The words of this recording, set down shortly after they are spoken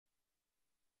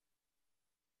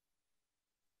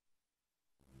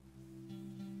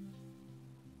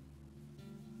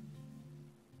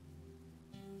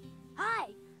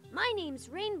My name's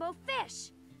Rainbow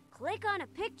Fish. Click on a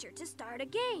picture to start a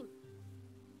game.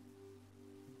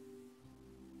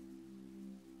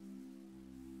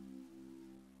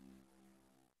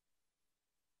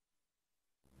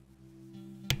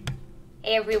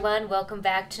 Hey everyone, welcome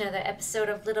back to another episode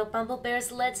of Little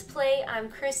Bumblebear's Let's Play. I'm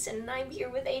Chris and I'm here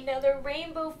with another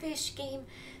Rainbow Fish game.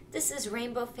 This is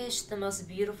Rainbow Fish, the most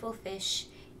beautiful fish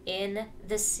in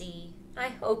the sea. I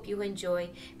hope you enjoy.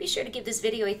 Be sure to give this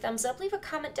video a thumbs up, leave a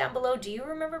comment down below. Do you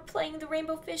remember playing the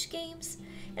Rainbow Fish games?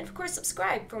 And of course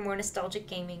subscribe for more nostalgic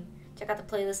gaming. Check out the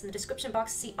playlist in the description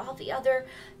box to see all the other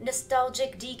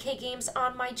nostalgic DK games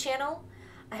on my channel.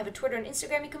 I have a Twitter and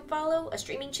Instagram you can follow, a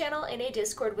streaming channel, and a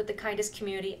Discord with the kindest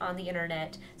community on the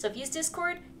internet. So if you use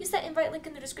Discord, use that invite link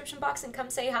in the description box and come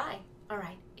say hi.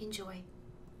 Alright, enjoy.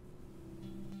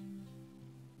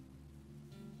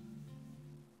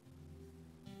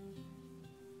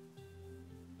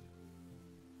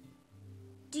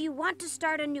 Do you want to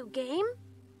start a new game?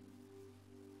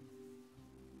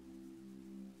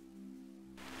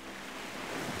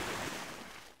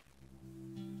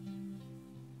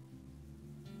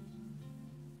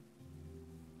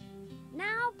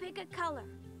 Now pick a color.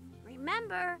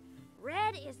 Remember,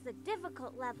 red is the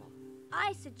difficult level.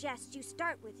 I suggest you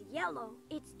start with yellow.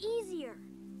 It's easier.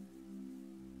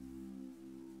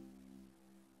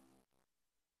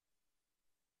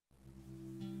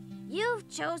 You've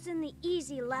chosen the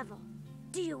easy level.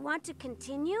 Do you want to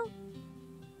continue?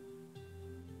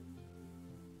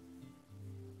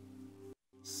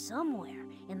 Somewhere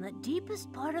in the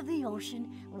deepest part of the ocean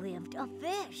lived a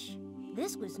fish.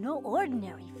 This was no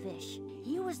ordinary fish.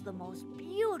 He was the most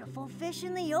beautiful fish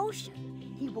in the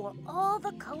ocean. He wore all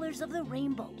the colors of the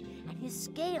rainbow, and his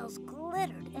scales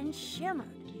glittered and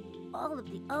shimmered. All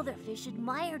of the other fish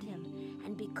admired him,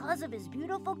 and because of his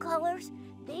beautiful colors,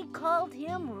 they called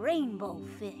him Rainbow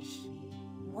Fish.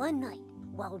 One night,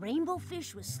 while Rainbow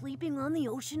Fish was sleeping on the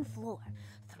ocean floor,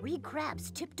 3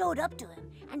 crabs tiptoed up to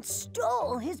him and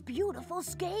stole his beautiful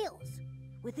scales.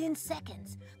 Within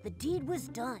seconds, the deed was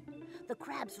done. The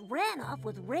crabs ran off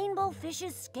with Rainbow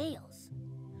Fish's scales.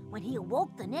 When he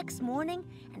awoke the next morning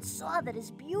and saw that his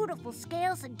beautiful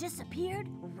scales had disappeared,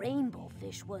 Rainbow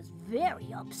Fish was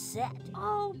very upset.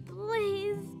 Oh,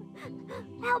 please.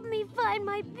 Help me find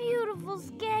my beautiful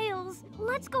scales.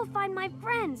 Let's go find my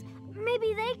friends.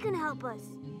 Maybe they can help us.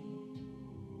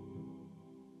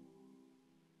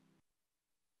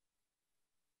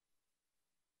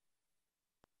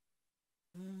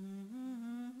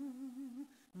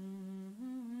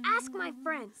 Ask my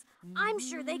friends. I'm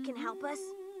sure they can help us.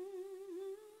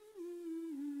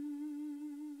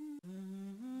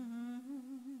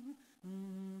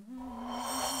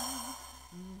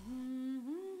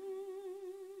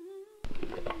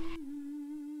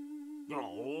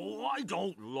 Oh, I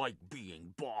don't like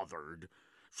being bothered.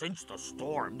 Since the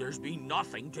storm, there's been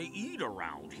nothing to eat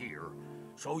around here.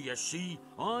 So you see,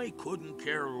 I couldn't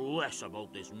care less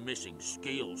about this missing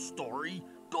scales story.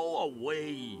 Go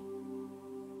away.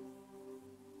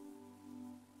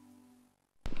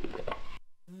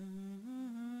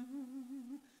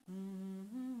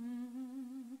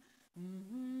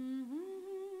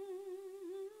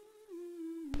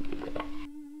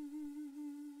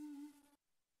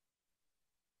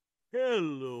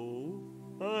 Hello,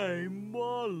 I'm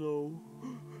Marlowe.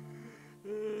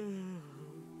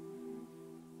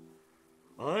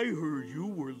 I heard you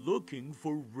were looking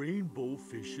for Rainbow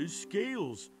Fish's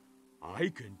scales. I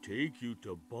can take you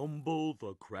to Bumble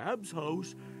the crab's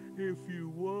house if you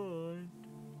want.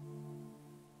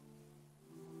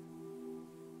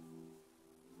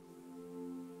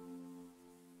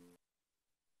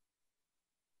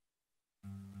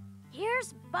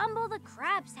 Here's Bumble the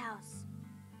crab's house.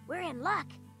 We're in luck.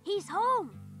 He's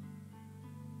home.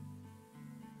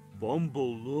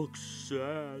 Bumble looks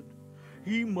sad.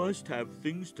 He must have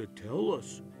things to tell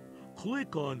us.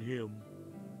 Click on him.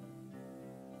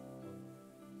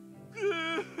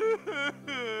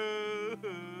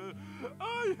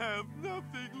 I have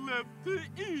nothing left to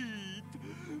eat.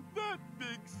 That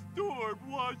big storm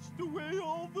washed away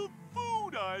all the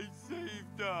food I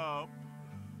saved up.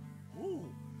 Oh,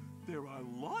 there are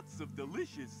lots of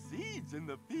delicious seeds in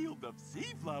the field of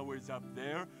sea flowers up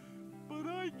there, but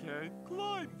I can't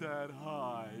climb that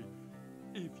high.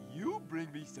 If you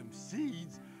bring me some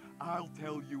seeds, I'll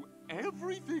tell you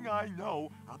everything I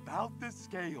know about the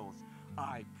scales.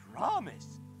 I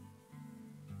promise.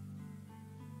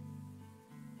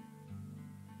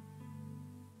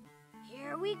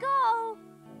 Here we go.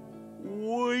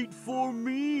 Wait for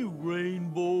me,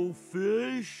 Rainbow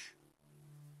Fish.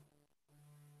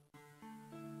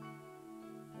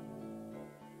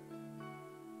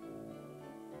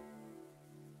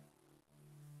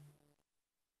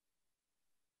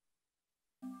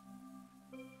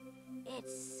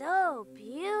 It's so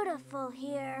beautiful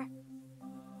here.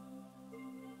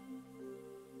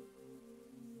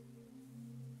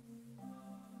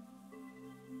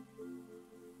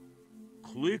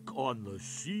 Click on the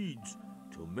seeds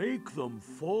to make them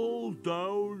fall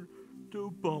down to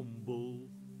Bumble.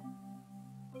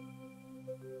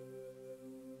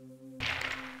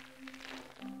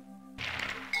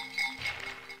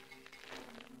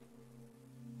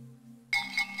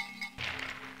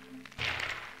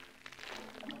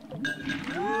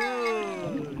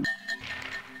 Good.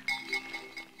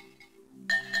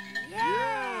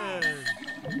 Yes.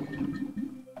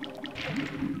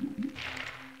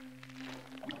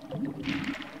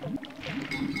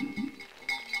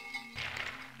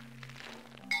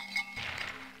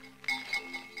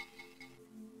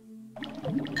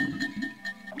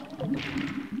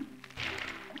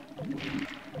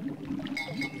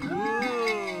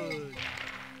 Good.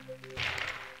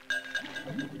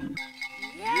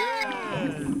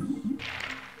 Yes.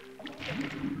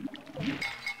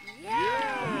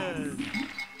 Yes.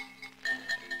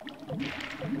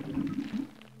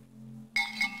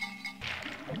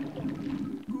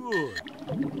 Good.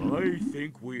 I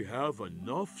think we have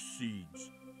enough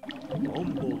seeds.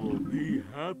 Bumble will be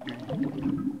happy.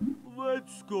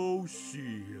 Let's go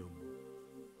see him.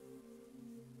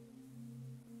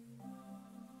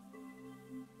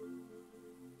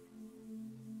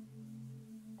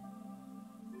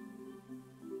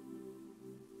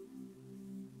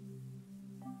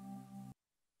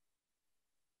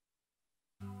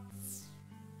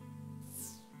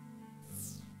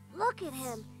 Look at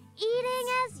him, eating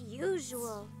as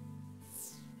usual.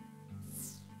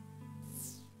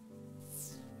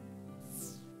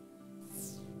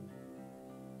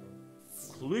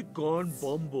 Click on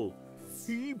Bumble.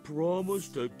 He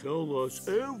promised to tell us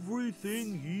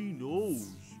everything he knows.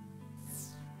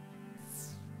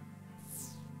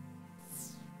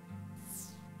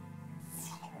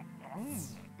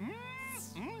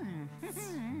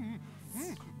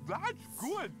 That's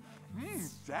good.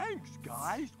 Thanks,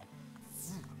 guys.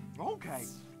 Okay,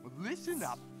 listen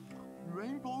up.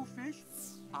 Rainbow Fish,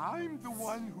 I'm the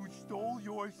one who stole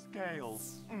your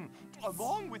scales.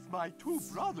 Along with my two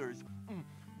brothers,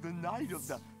 the night of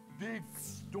the big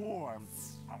storm.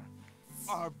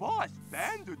 Our boss,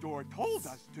 Bandador, told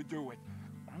us to do it.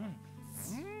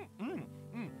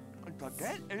 To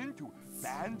get into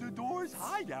Bandador's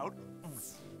hideout,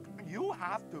 you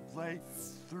have to play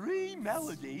 3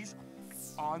 melodies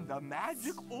on the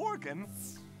magic organ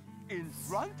in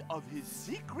front of his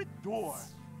secret door.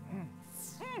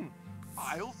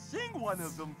 I'll sing one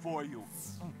of them for you.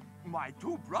 My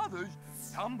two brothers,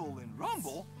 Tumble and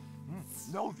Rumble,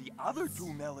 know the other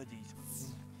 2 melodies.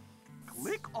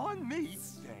 Click on me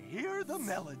to hear the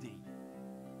melody.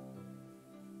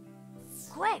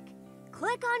 Quick,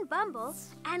 click on Bumble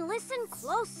and listen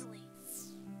closely.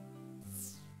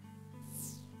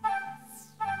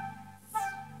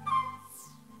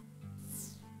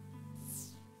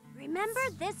 Remember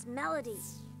this melody.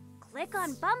 Click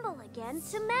on Bumble again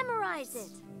to memorize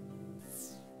it.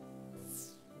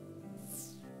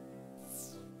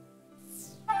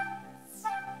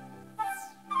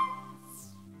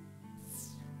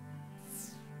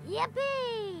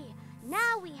 Yippee!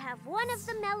 Now we have one of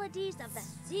the melodies of the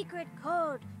secret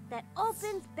code that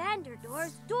opens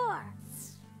Bandador's door.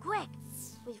 Quick,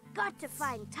 we've got to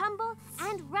find Tumble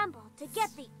and Rumble to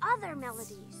get the other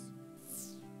melodies.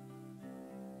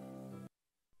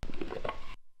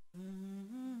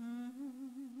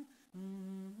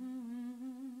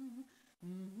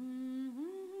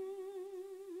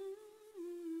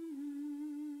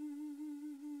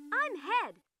 I'm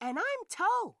Head. And I'm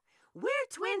Toe. We're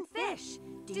twin fish.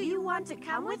 Do you want to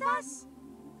come with us?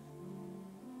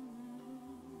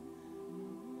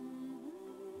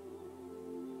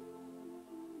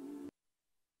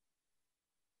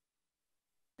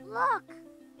 Look!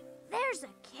 There's a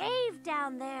cave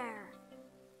down there.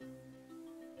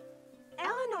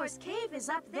 Eleanor's cave is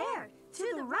up there,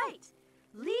 to the right.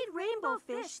 Lead Rainbow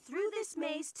Fish through this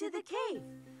maze to the cave.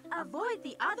 Avoid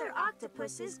the other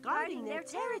octopuses guarding their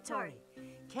territory.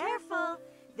 Careful,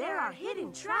 there are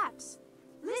hidden traps.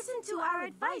 Listen to our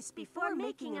advice before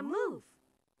making a move.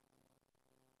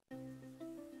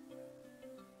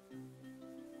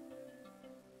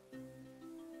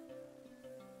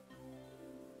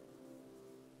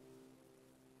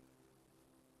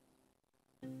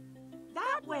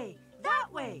 That way,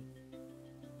 that way.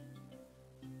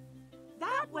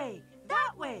 That way,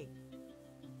 that way.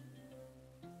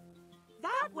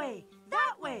 That way,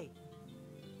 that way.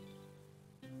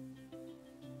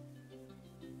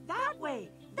 That way,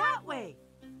 that way.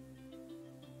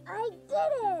 I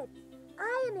did it!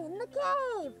 I'm in the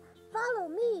cave. Follow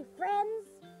me, friends.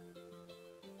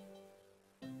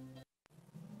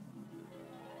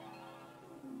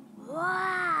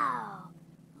 Wow!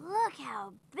 Look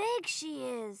how big she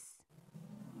is.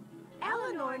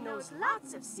 Eleanor knows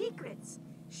lots of secrets.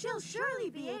 She'll surely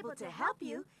be able to help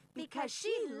you because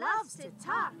she loves to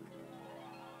talk.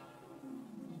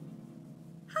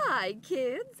 Hi,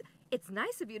 kids. It's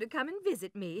nice of you to come and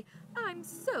visit me. I'm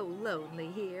so lonely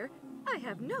here. I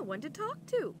have no one to talk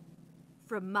to.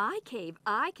 From my cave,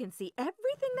 I can see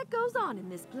everything that goes on in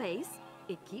this place.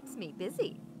 It keeps me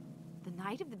busy. The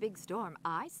night of the big storm,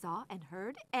 I saw and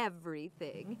heard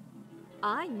everything.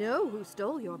 I know who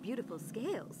stole your beautiful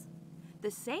scales.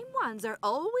 The same ones are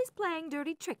always playing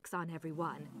dirty tricks on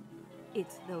everyone.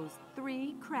 It's those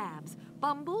 3 crabs,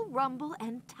 Bumble, Rumble,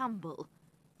 and Tumble.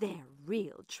 They're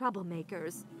real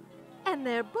troublemakers. And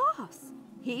their boss,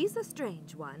 he's a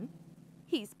strange one.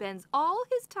 He spends all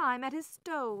his time at his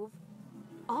stove.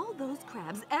 All those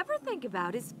crabs ever think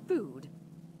about is food.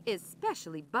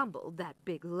 Especially Bumble, that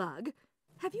big lug.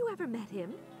 Have you ever met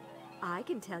him? I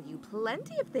can tell you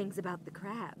plenty of things about the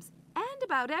crabs, and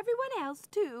about everyone else,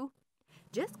 too.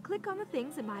 Just click on the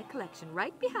things in my collection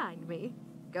right behind me.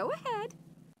 Go ahead.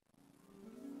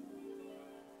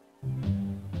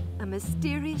 A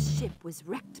mysterious ship was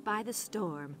wrecked by the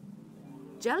storm.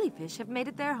 Jellyfish have made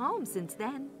it their home since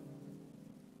then.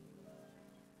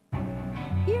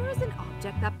 Here is an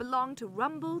object that belonged to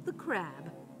Rumble the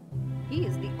crab. He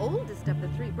is the oldest of the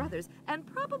 3 brothers and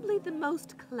probably the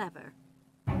most clever.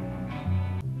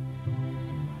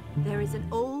 There is an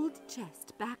old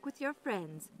chest back with your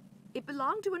friends. It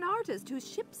belonged to an artist whose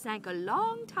ship sank a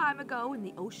long time ago in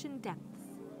the ocean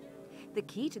depths. The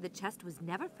key to the chest was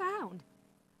never found.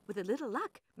 With a little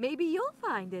luck, maybe you'll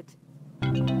find it.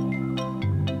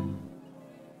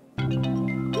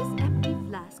 This empty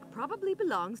flask probably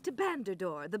belongs to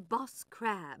Banderdor, the boss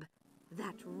crab.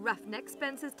 That roughneck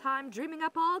spends his time dreaming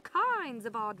up all kinds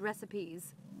of odd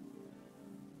recipes.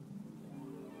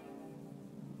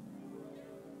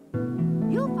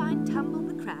 You'll find Tumble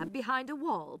the crab behind a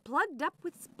wall, plugged up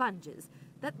with sponges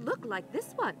that look like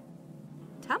this one.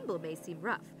 Tumble may seem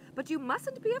rough, but you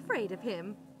mustn't be afraid of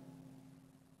him.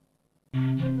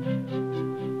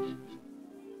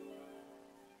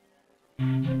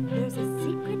 There's a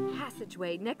secret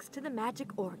passageway next to the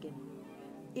magic organ.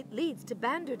 It leads to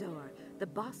Banderdor, the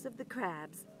boss of the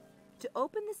crabs. To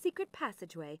open the secret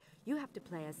passageway, you have to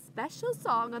play a special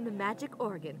song on the magic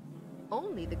organ.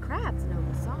 Only the crabs know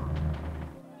the song.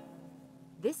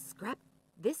 This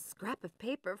scrap of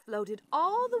paper floated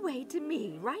all the way to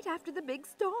me right after the big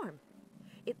storm.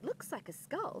 It looks like a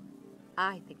skull.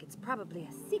 I think it's probably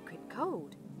a secret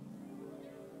code.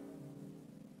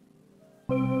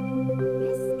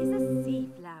 This is a sea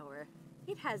flower.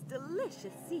 It has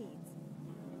delicious seeds.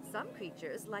 Some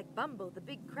creatures, like Bumble the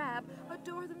big crab,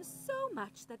 adore them so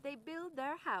much that they build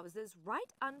their houses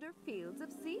right under fields of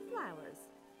sea flowers.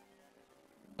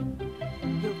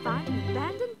 You'll find an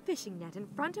abandoned fishing net in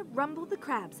front of Rumble the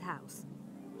crab's house.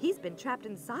 He's been trapped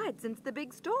inside since the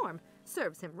big storm.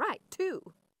 Serves him right, too.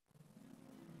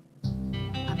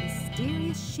 A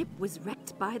mysterious ship was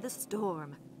wrecked by the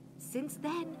storm. Since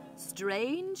then,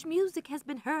 strange music has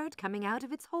been heard coming out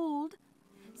of its hold.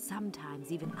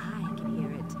 Sometimes even I can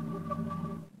hear it.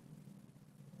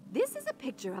 This is a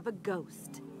picture of a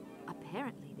ghost.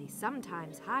 Apparently, they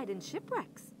sometimes hide in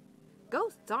shipwrecks.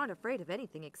 Ghosts aren't afraid of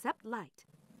anything except light,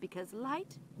 because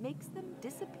light makes them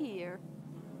disappear.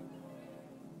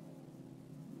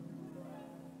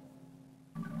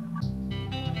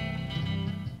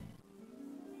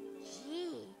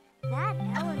 Gee, that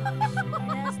Eleanor sure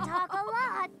does talk a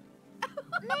lot.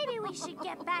 Maybe we should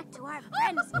get back to our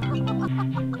friends now.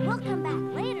 We'll come back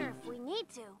later if we need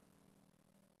to.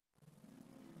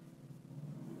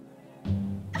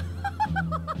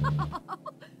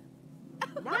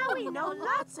 Now we know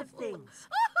lots of things.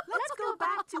 Let's go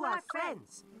back to our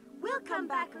friends. We'll come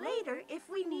back later if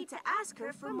we need to ask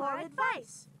her for more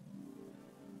advice.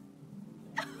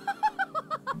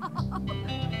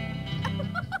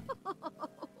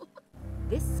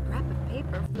 This scrap of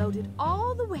paper floated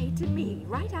all the way to me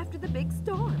right after the big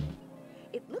storm.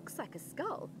 It looks like a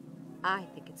skull. I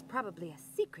think it's probably a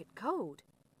secret code.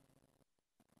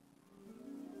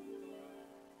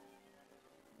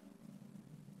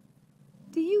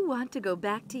 Do you want to go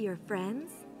back to your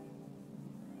friends?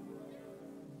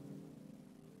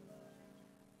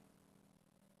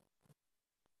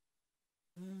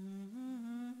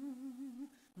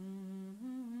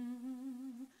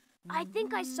 I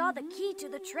think I saw the key to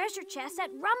the treasure chest at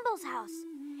Rumble's house.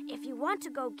 If you want to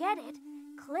go get it,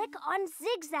 click on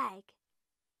Zigzag.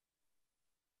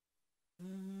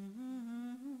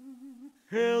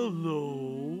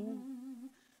 Hello.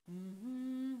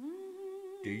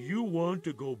 Do you want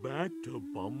to go back to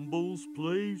Bumble's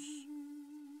place?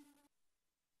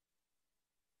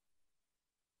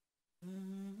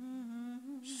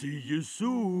 See you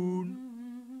soon.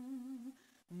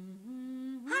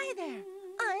 Hi there,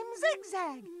 I'm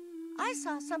Zigzag. I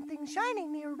saw something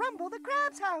shining near Rumble the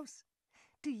Crab's house.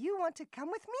 Do you want to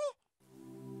come with me?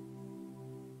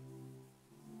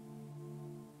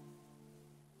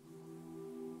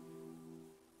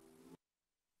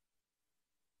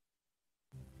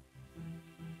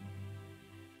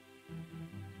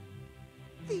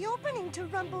 The opening to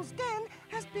Rumble's den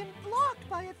has been blocked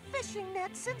by a fishing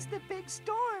net since the big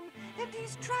storm, and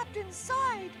he's trapped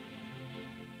inside.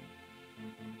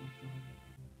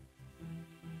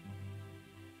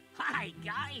 Hi,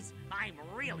 guys. I'm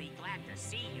really glad to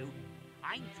see you.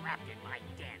 I'm trapped in my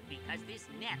den because this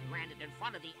net landed in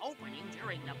front of the opening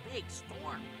during the big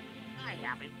storm. I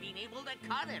haven't been able to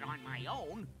cut it on my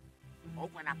own.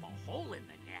 Open up a hole in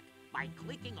the net by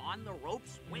clicking on the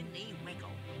ropes when they wiggle.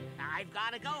 I've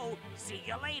got to go. See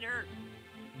you later.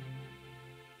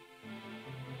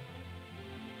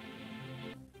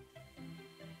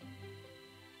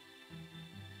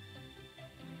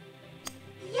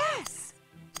 Yes!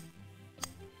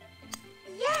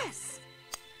 Yes!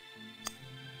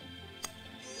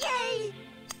 Yay!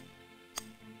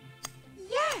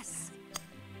 Yes!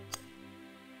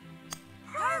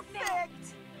 Perfect!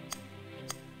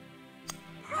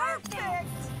 Perfect!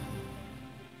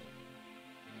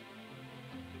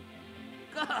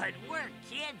 Good work,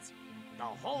 kids. The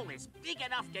hole is big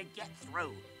enough to get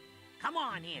through. Come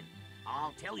on in.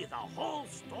 I'll tell you the whole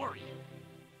story.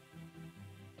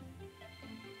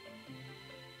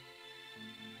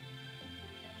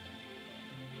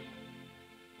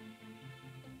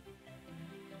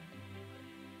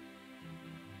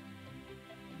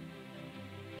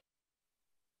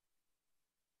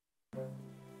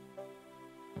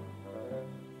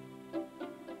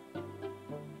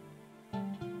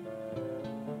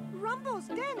 Rumble's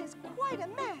den is quite a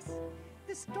mess.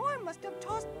 The storm must have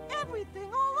tossed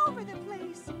everything all over the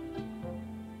place.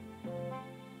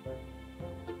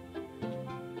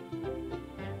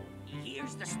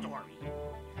 Here's the story.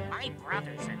 My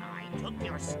brothers and I took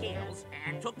their scales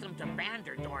and took them to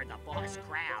Banderdor, the boss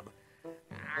crab.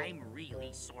 I'm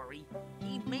really sorry.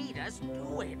 He made us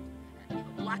do it.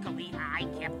 Luckily, I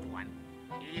kept one.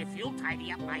 If you'll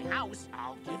tidy up my house,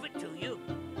 I'll give it to you.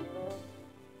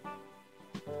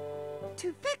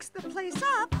 To fix the place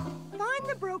up, find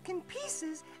the broken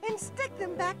pieces and stick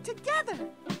them back together.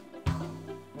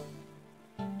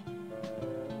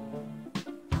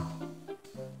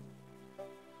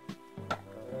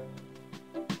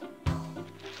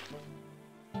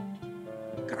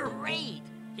 Great!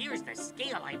 Here's the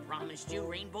scale I promised you,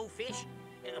 Rainbow Fish.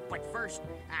 But first,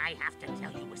 I have to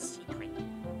tell you a secret.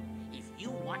 If you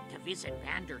want to visit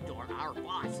Banderdor, our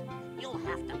boss, you'll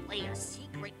have to play a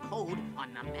secret code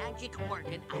on the magic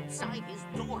organ outside his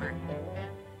door.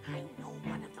 I know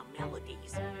one of the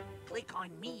melodies. Click on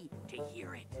me to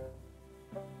hear it.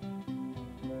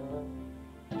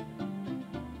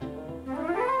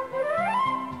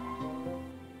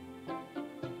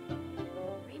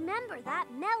 Remember that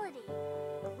melody.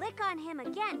 Click on him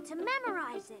again to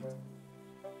memorize it.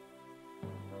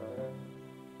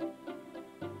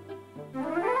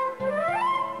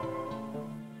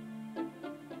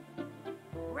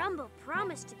 Rumble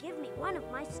promised to give me one of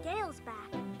my scales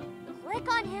back.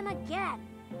 Click on him again.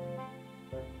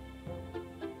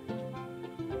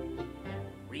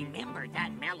 Remember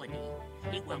that melody.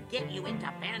 It will get you into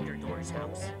Banderdor's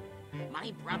house.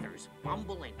 My brothers,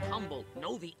 Bumble and Tumble,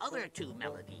 know the other two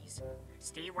melodies.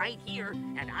 Stay right here,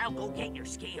 and I'll go get your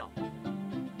scale.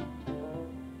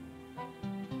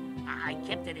 I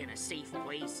kept it in a safe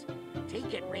place.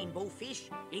 Take it, Rainbow Fish.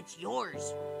 It's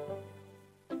yours.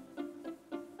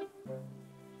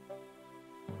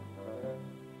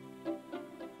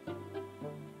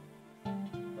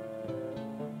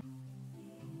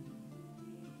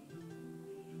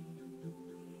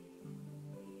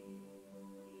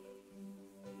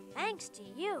 Thanks to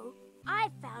you, I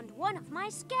found one of my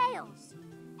scales.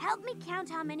 Help me count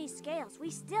how many scales we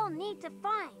still need to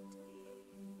find.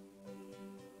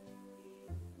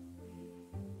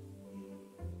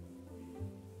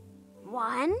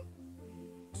 1,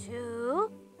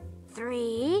 2,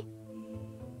 3,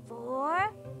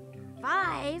 4,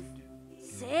 5,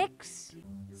 6,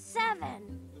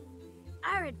 7.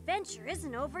 Our adventure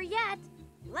isn't over yet.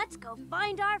 Let's go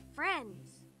find our friends.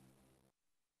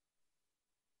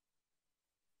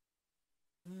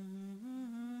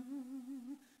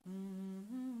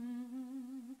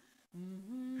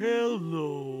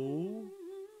 Hello?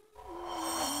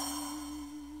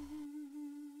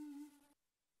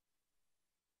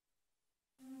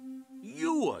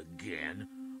 You again?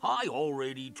 I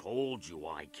already told you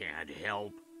I can't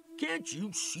help. Can't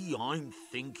you see I'm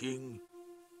thinking?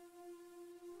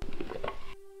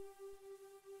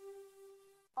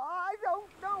 I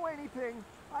don't know anything.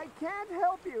 I can't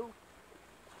help you.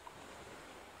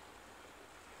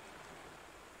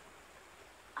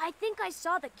 I think I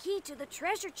saw the key to the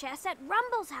treasure chest at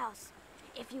Rumble's house.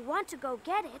 If you want to go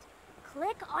get it,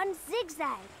 click on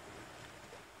Zigzag.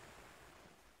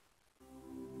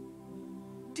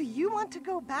 Do you want to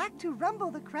go back to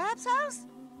Rumble the Crab's house?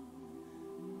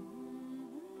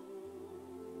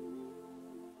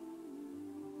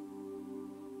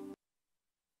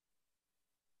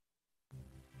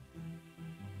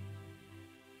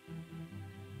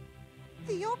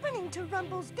 The opening to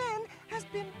Rumble's den has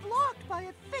been blocked by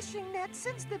a fishing net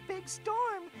since the big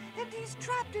storm, and he's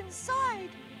trapped inside.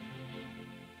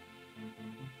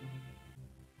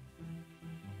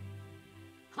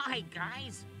 Hi,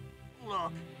 guys.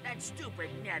 Look, that stupid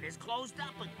net is closed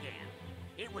up again.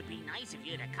 It would be nice if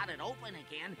you'd have cut it open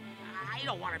again. I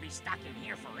don't want to be stuck in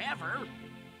here forever.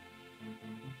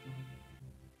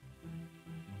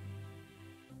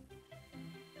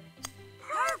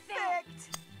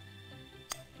 Perfect!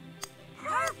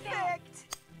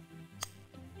 Perfect!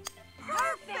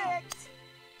 Perfect!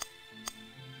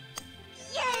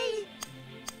 Yay!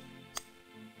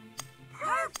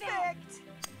 Perfect!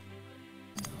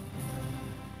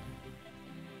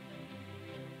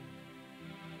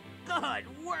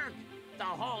 Good work! The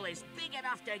hole is big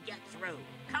enough to get through.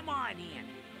 Come on in.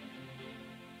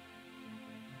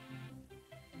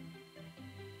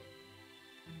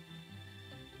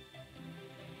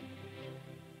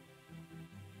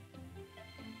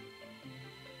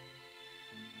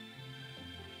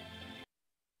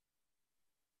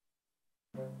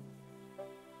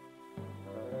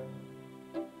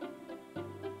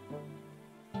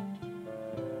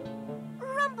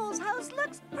 Rumble's house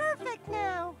looks perfect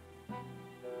now.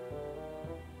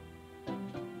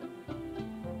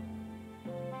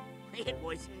 It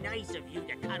was nice of you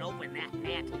to cut open that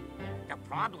net. The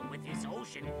problem with this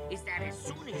ocean is that as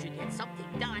soon as you get something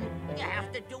done, you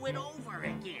have to do it over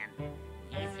again.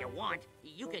 If you want,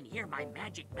 you can hear my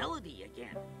magic melody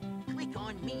again. Click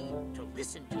on me to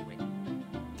listen to it.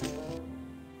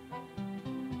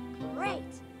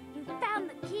 Great! You found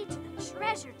the key to the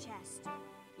treasure chest.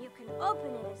 You can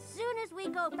open it as soon as we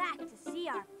go back to see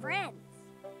our friends.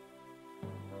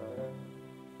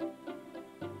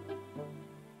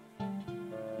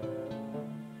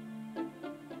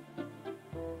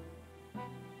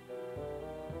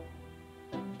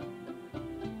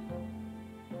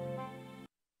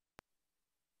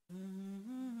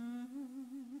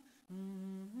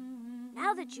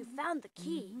 Now that you've found the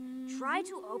key, try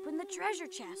to open the treasure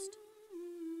chest.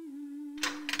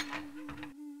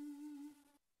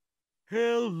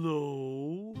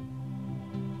 Hello?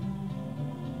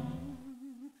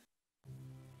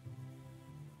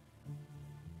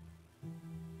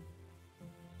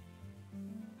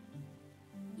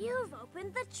 You've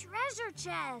opened the treasure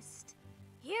chest.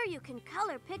 Here you can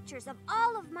color pictures of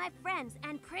all of my friends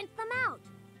and print them out.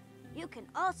 You can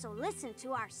also listen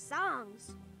to our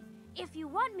songs. If you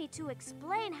want me to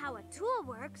explain how a tool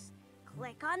works,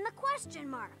 click on the question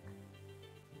mark.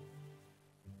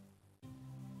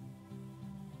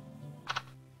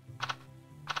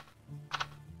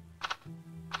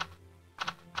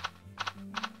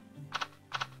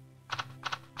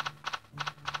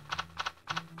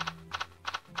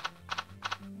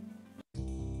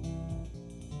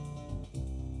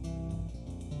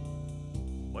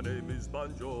 My name is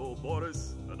Banjo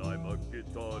Boris, and I'm a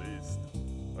guitarist.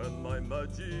 And my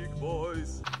magic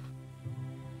voice.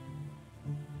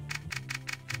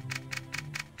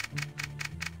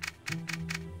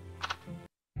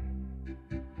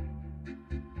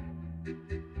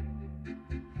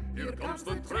 Here comes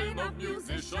the train of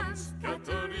musicians,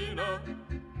 Katerina.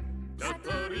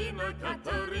 Katerina,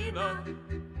 Katerina.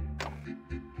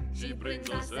 She brings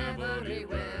us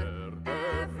everywhere.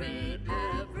 Everywhere.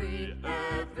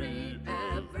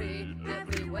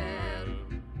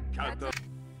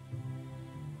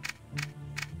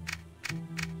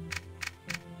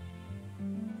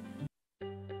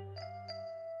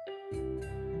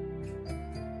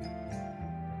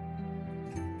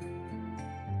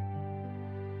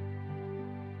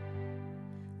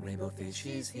 Rainbow Fish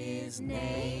is his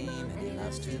name, and he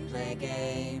loves to play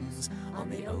games on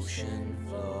the ocean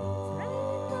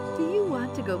floor. Do you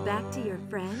want to go back to your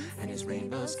friends? And his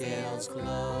rainbow scales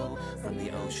glow from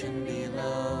the ocean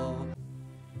below.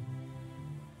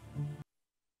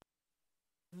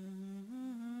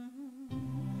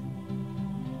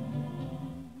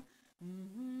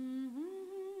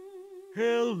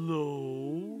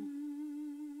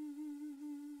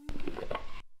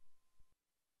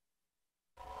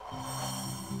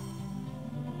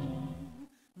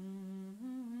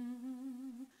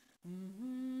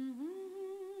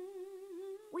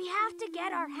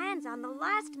 our hands on the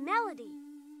last melody.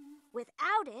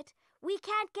 Without it, we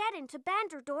can't get into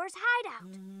Banderdor's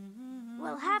hideout.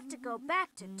 We'll have to go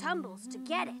back to Tumble's to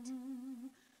get it.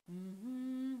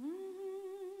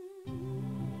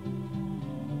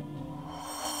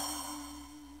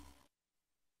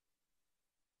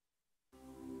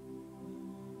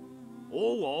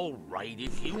 Oh, all right,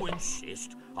 if you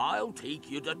insist. I'll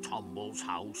take you to Tumble's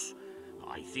house.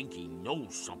 I think he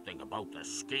knows something about the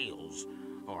scales.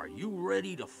 Are you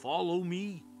ready to follow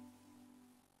me?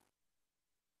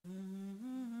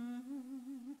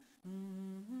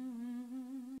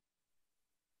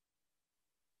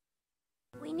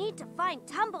 We need to find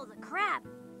Tumble the crab.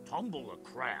 Tumble the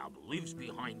crab lives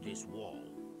behind this wall.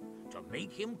 To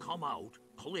make him come out,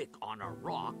 click on a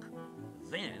rock,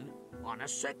 then on a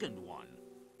second one.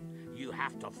 You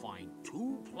have to find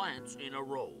 2 plants in a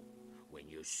row. When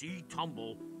you see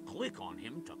Tumble, click on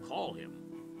him to call him.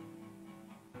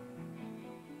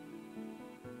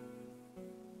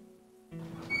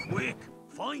 Quick,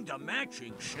 find a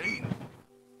matching shape.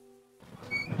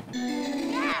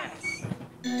 Yes!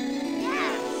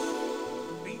 Yes!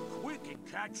 Be quick and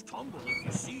catch Tumble if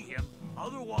you see him.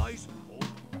 Otherwise,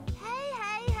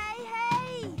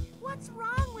 Hey! What's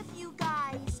wrong with you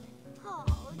guys?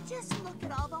 Oh, just look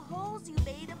at all the holes you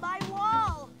made in my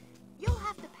wall. You'll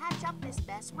have to patch up this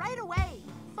mess right away.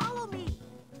 Follow me.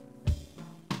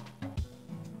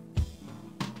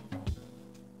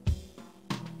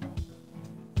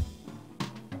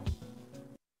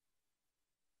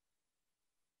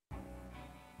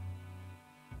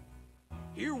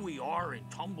 here we are in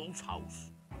Tumble's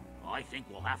house. I think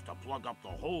we'll have to plug up the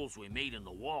holes we made in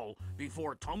the wall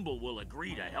before Tumble will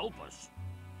agree to help us.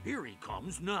 Here he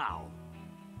comes now.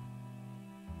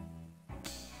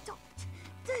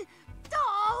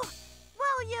 Oh,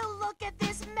 will you look at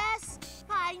this mess?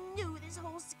 I knew this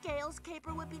whole scales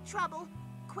caper would be trouble.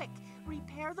 Quick,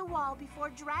 repair the wall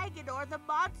before Dragon or the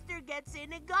monster gets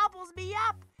in and gobbles me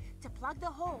up. To plug the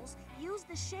holes, use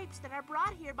the shapes that are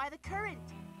brought here by the current.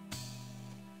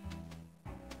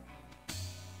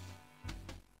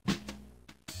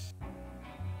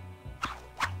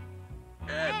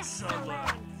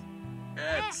 Excellent!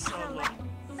 Excellent!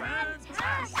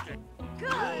 Fantastic!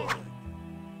 Good!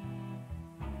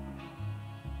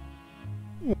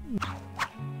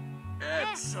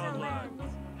 Excellent!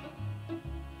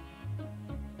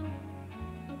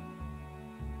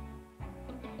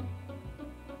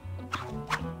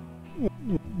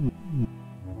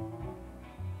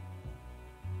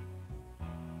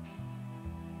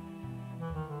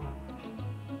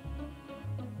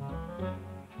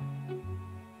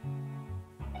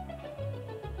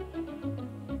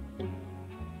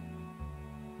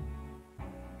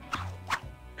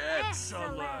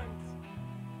 Excellent!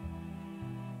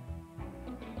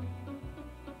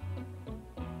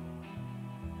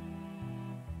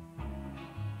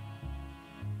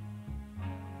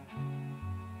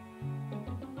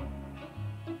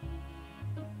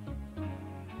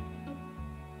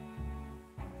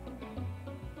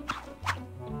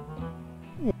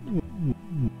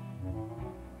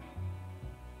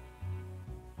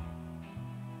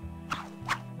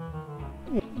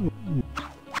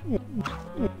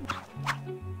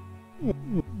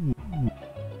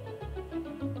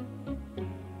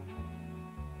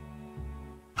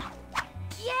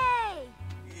 Yay!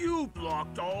 You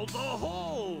blocked all the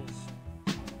holes!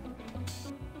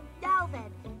 Now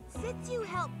then, since you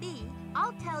helped me,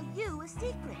 I'll tell you a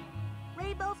secret.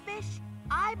 Rainbow Fish,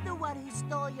 I'm the one who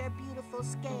stole your beautiful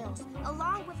scales,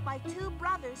 along with my 2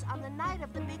 brothers on the night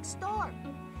of the big storm.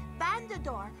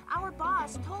 Bandador, our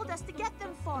boss, told us to get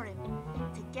them for him.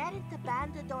 To get into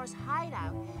Bandador's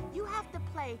hideout, you have to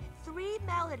play 3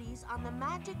 melodies on the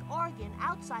magic organ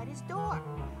outside his door.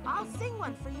 I'll sing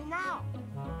one for you now.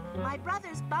 My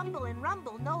brothers Bumble and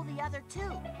Rumble know the other 2.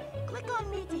 Click on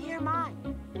me to hear mine.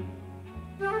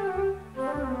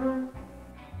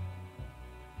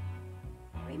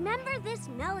 Remember this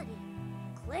melody.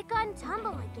 Click on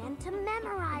Tumble again to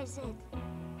memorize it.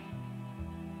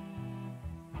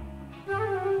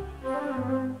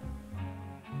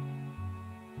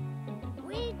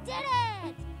 We did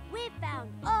it! We found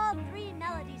all 3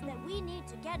 melodies that we need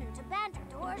to get into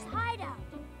Bandador's hideout.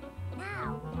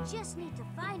 Now, we just need to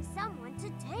find someone to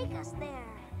take us there.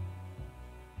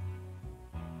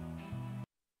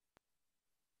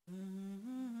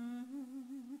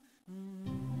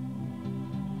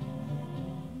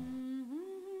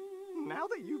 Now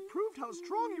that you've proved how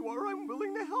strong you are, I'm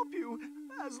willing to help you.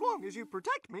 As long as you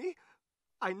protect me.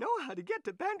 I know how to get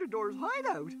to Bandador's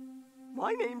hideout.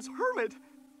 My name's Hermit.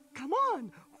 Come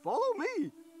on, follow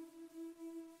me.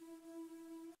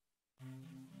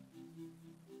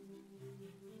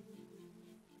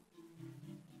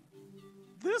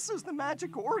 This is the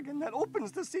magic organ that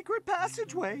opens the secret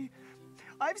passageway.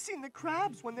 I've seen the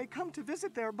crabs when they come to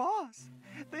visit their boss.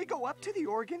 They go up to the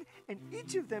organ and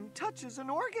each of them touches an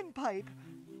organ pipe.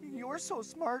 You're so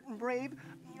smart and brave,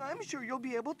 I'm sure you'll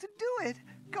be able to do it.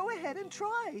 Go ahead and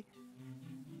try.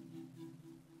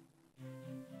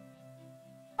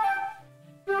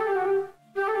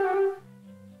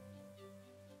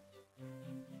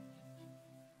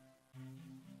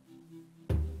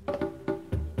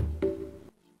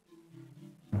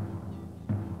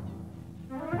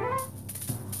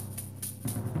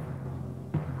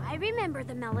 I remember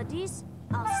the melodies.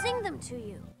 I'll sing them to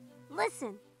you.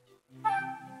 Listen.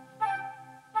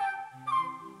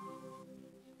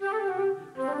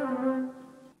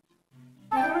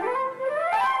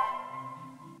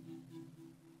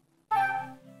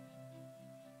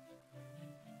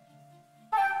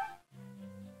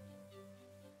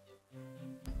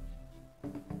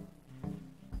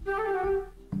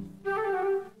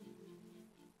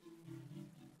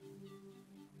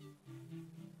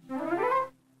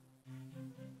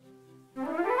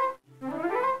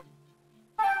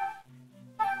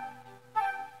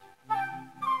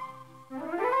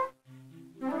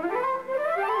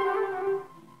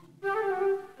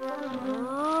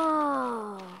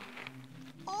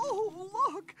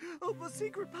 The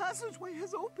secret passageway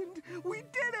has opened. We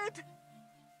did it!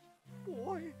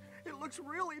 Boy, it looks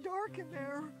really dark in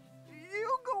there.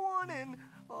 You go on in.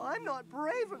 I'm not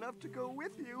brave enough to go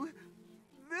with you.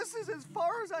 This is as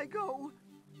far as I go.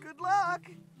 Good luck.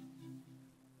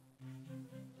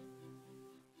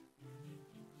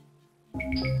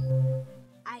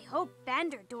 I hope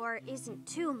Banderdor isn't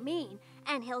too mean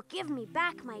and he'll give me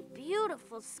back my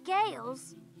beautiful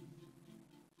scales.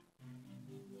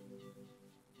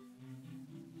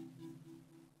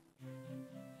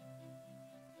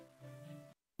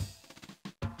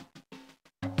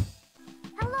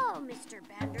 Hello, Mr.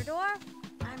 Banderdor.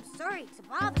 I'm sorry to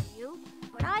bother you,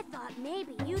 but I thought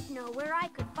maybe you'd know where I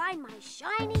could find my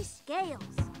shiny scales.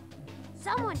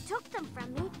 Someone took them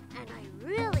from me, and I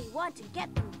really want to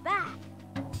get them back.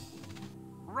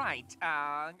 Right,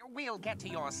 we'll get to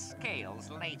your scales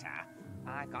later.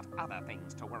 I've got other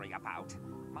things to worry about.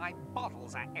 My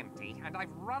bottles are empty, and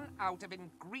I've run out of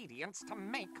ingredients to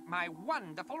make my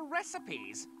wonderful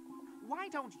recipes. Why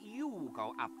don't you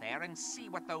go up there and see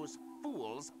what those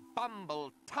fools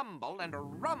Bumble, Tumble, and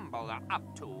Rumble are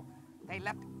up to? They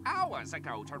left hours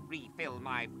ago to refill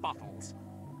my bottles.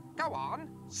 Go on,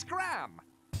 scram!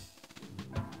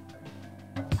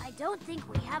 I don't think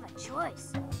we have a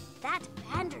choice. That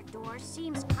Banderdor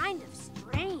seems kind of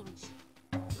strange.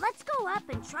 Let's go up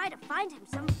and try to find him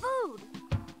some food.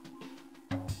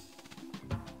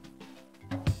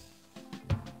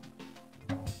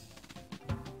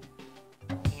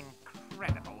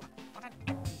 Incredible. What an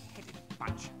empty-headed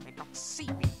bunch. They've got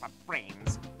seaweed for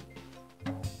brains.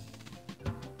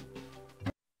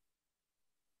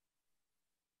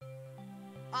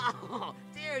 Oh,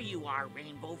 there you are,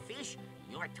 Rainbow Fish.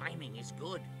 Your timing is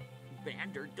good.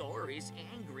 Banderdor is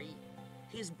angry.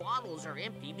 His bottles are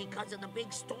empty because of the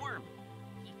big storm.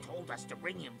 He told us to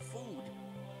bring him food.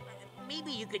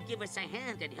 Maybe you could give us a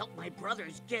hand and help my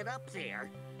brothers get up there.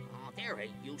 Oh, they're a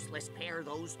useless pair,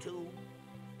 those two.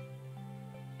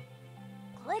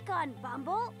 Click on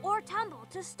Bumble or Tumble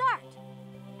to start.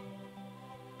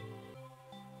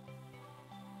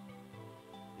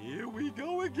 Here we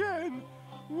go again.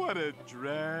 What a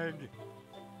drag.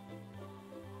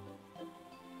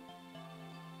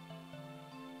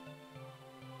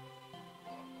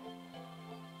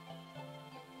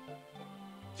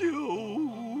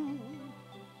 Joe!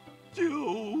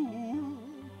 Joe!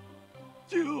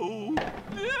 Joe!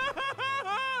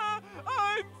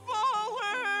 I'm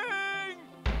falling!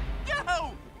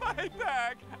 Ow! My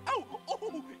back! Ow!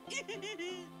 Oh!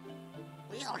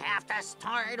 We'll have to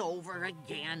start over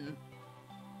again.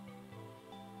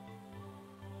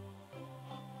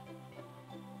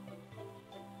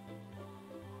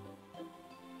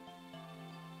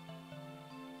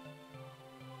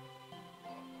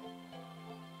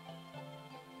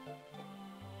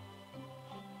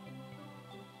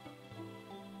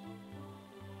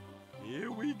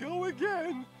 Here we go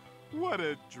again. What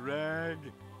a drag.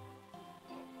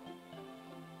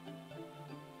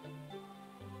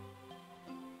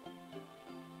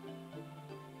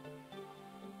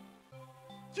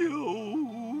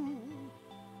 Joe!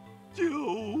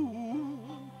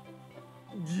 Joe!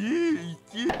 Yeah.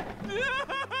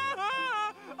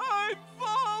 I'm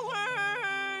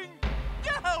falling!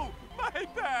 Ow! My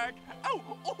back! Ow!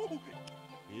 Oh!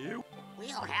 Here.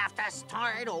 We'll have to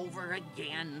start over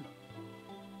again.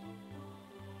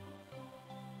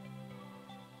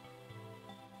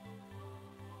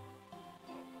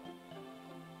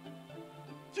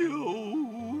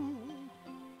 Joe.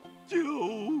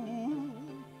 Joe.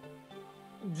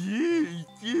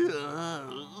 Yeah.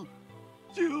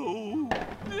 Joe.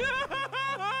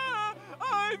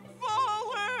 I'm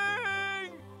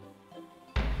falling!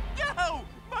 Ow!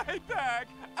 My back!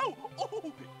 Ow!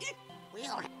 Oh!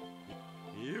 We'll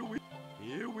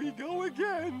Here we go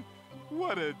again.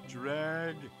 What a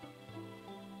drag.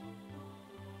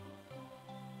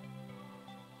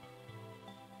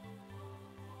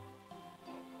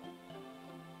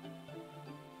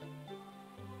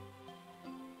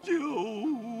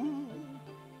 Joe.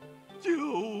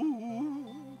 Joe.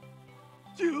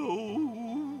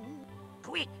 Joe.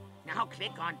 quick! Now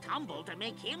click on Tumble to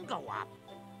make him go up.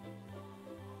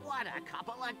 What a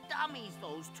couple of dummies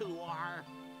those two are.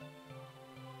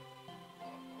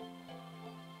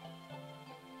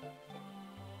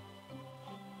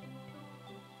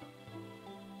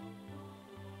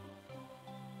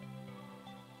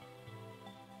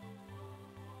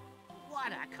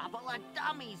 What a couple of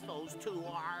dummies those two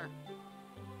are.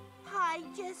 I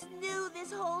just knew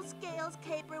this whole scales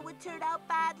caper would turn out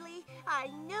badly. I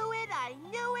knew it, I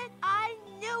knew it, I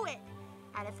knew it.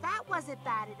 And if that wasn't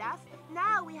bad enough,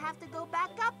 now we have to go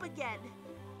back up again.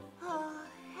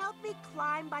 Help me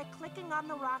climb by clicking on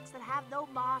the rocks that have no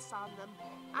moss on them.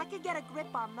 I could get a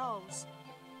grip on those.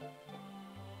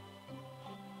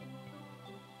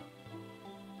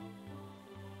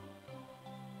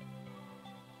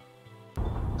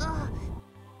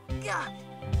 Gah!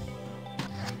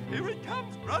 Here it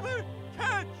comes, brother!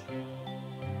 Catch!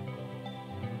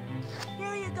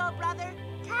 Here you go, brother.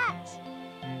 Catch!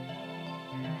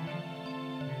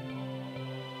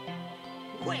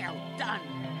 Well done!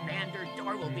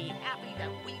 Vanderdor will be happy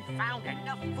that we found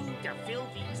enough food to fill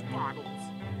these bottles.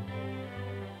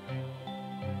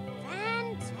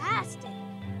 Fantastic!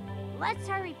 Let's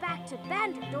hurry back to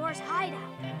Vanderdor's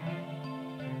hideout.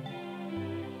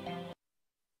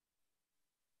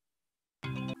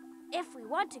 If we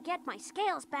want to get my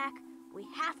scales back, we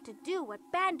have to do what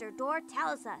Vanderdor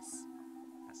tells us.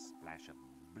 A splash of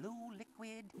blue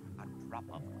liquid, a drop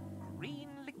of green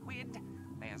liquid.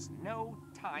 There's no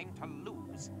time to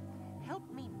lose. Help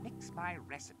me mix my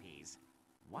recipes.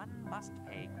 One must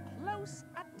pay close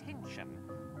attention.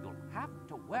 You'll have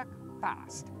to work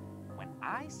fast. When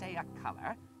I say a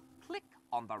color, click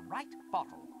on the right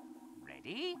bottle.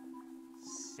 Ready?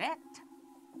 Set.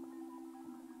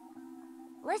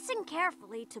 Listen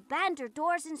carefully to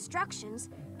Vanderdor's instructions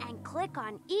and click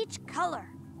on each color.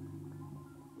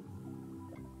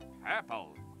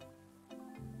 Purple.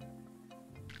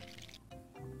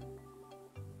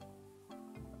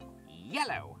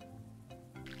 Yellow.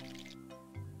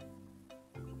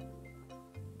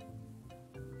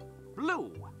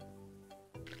 Blue.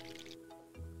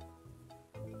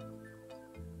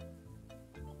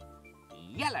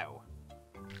 Yellow.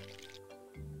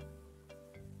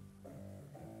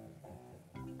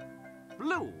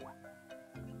 Blue.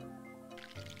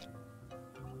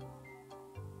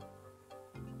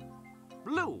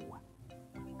 Blue.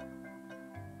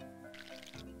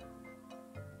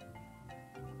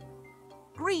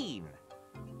 Green.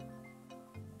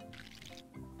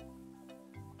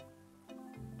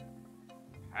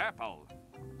 Purple.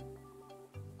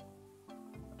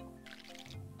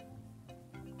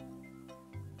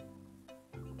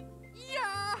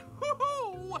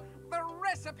 Yahoo! The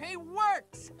recipe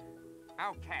works!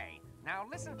 Okay, now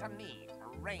listen to me,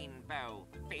 rainbow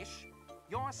fish.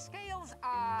 Your scales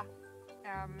are,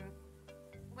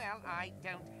 well, I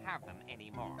don't have them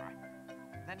anymore.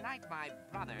 The night my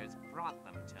brothers brought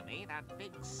them to me, that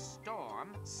big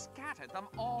storm scattered them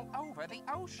all over the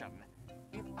ocean.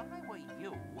 If I were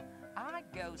you, I'd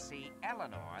go see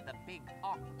Eleanor, the big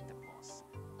octopus.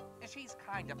 She's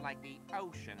kind of like the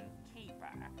ocean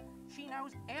keeper. She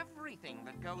knows everything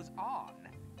that goes on.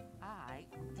 I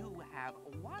do have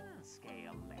one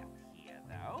scale left here,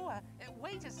 though.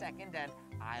 Wait a second and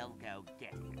I'll go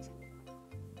get it.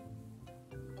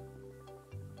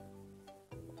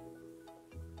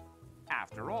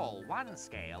 After all, one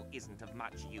scale isn't of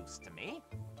much use to me.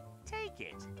 Take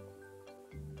it.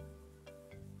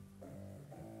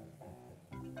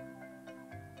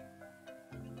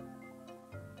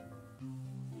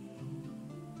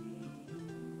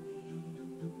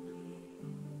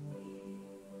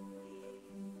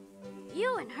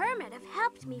 You and Hermit have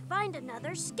helped me find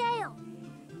another scale.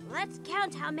 Let's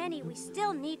count how many we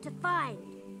still need to find.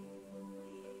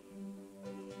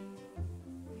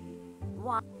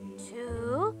 1,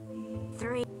 2,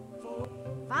 3, 4,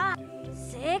 5,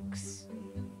 6.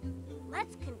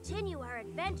 Let's continue our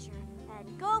adventure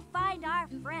and go find our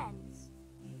friends.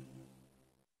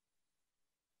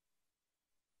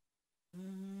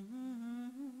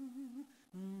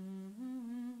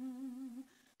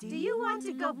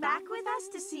 want to go back with us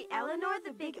to see Eleanor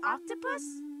the big octopus?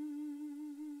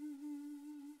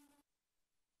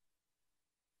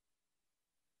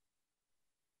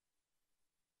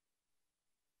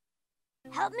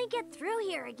 Help me get through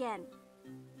here again.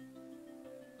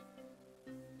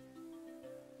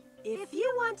 If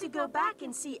you want to go back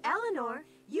and see Eleanor,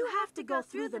 you have to go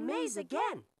through the maze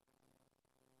again.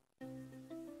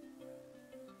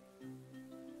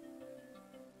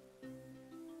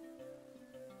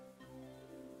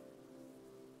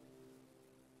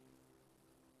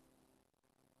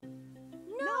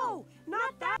 No,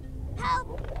 not that.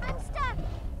 Help! I'm stuck!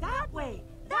 That way,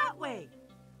 that way.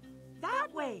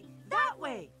 That way, that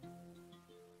way.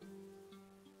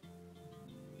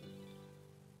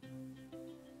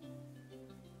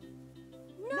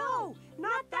 No,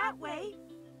 not that way.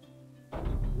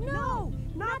 No,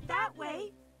 not that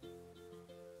way.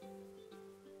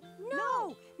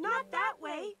 No, not that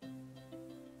way.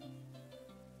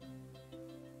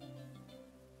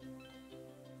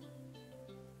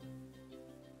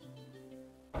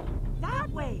 That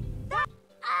way. That.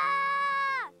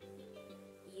 Ah!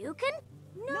 You can?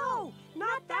 No,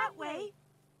 not that way.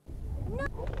 No.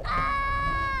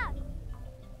 Ah!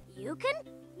 You can?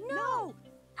 No.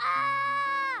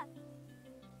 Ah!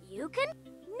 You can?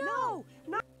 No,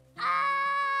 not.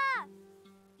 Ah!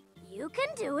 You can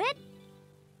do it.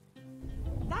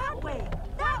 That way.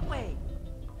 That way.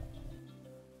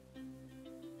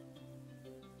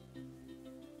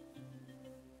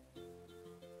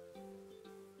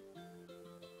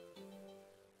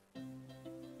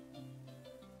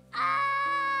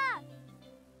 Ah!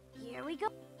 Here we go.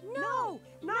 No,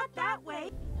 not that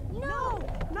way. No,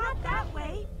 not that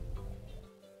way.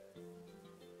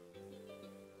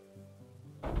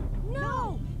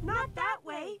 No, not that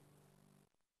way.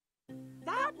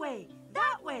 That way,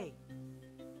 that way.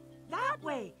 That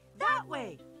way, that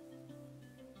way.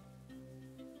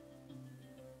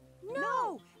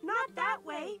 No, not that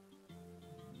way.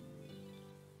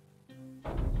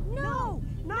 No,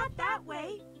 not that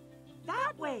way.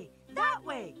 That way, that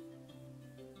way.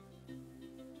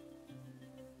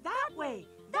 That way,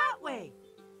 that way.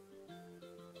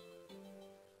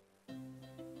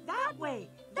 That way,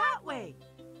 that way.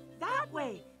 That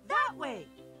way, that way.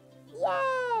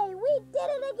 Yay! We did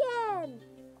it again!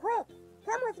 Quick,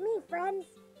 come with me, friends.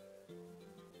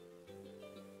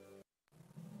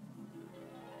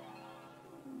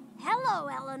 Hello,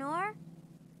 Eleanor.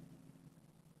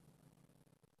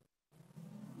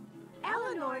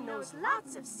 Eleanor knows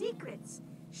lots of secrets.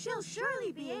 She'll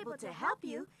surely be able to help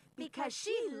you because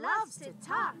she loves to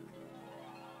talk.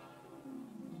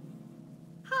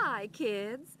 Hi,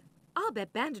 kids. I'll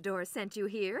bet Bandador sent you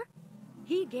here.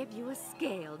 He gave you a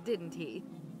scale, didn't he?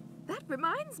 That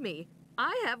reminds me,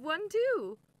 I have one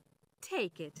too.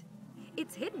 Take it.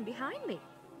 It's hidden behind me.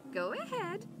 Go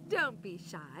ahead, don't be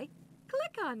shy.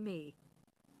 Click on me.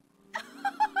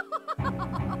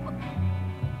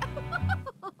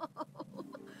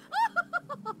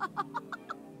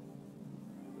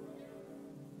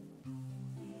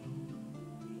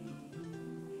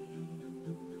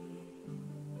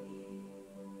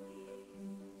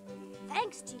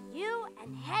 Thanks to you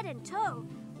and Head and Toe,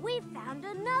 we've found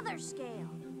another scale.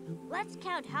 Let's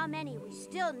count how many we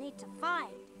still need to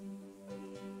find.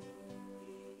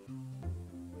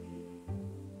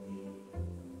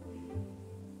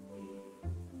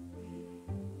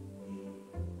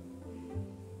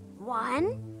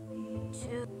 One,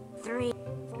 2, 3,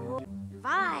 4,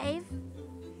 5.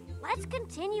 Let's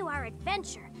continue our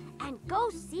adventure and go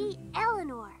see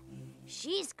Eleanor.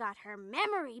 She's got her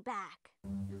memory back.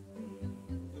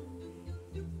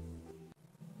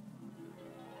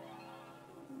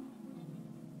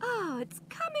 Oh, it's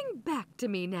coming back to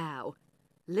me now.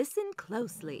 Listen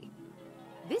closely.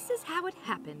 This is how it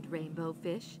happened, Rainbow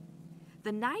Fish.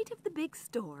 The night of the big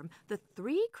storm, the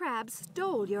 3 crabs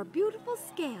stole your beautiful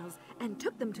scales and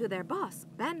took them to their boss,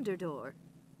 Bandador.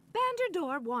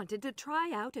 Bandador wanted to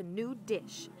try out a new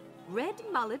dish, red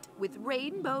mullet with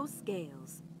rainbow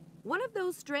scales. One of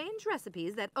those strange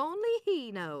recipes that only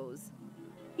he knows.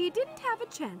 He didn't have a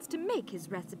chance to make his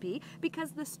recipe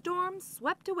because the storm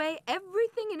swept away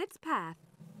everything in its path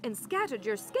and scattered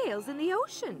your scales in the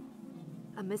ocean.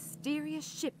 A mysterious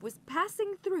ship was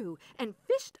passing through and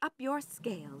fished up your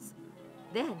scales.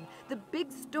 Then the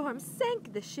big storm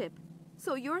sank the ship,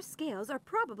 so your scales are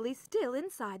probably still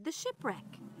inside the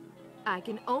shipwreck. I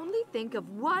can only think of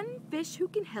one fish who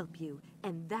can help you,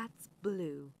 and that's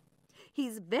Blue.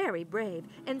 He's very brave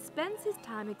and spends his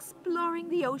time exploring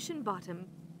the ocean bottom.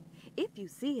 If you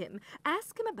see him,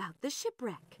 ask him about the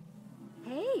shipwreck.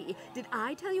 Hey, did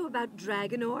I tell you about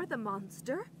Dragonor the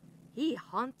monster? He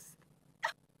haunts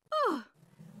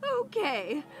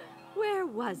Okay, where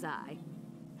was I?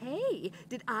 Hey,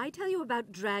 did I tell you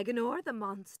about Dragonor the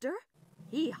monster?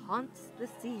 He haunts the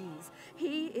seas.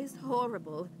 He is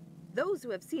horrible. Those who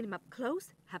have seen him up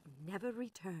close have never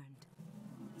returned.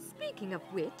 Speaking of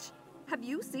which, have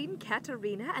you seen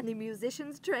Katerina and the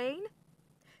musicians' train?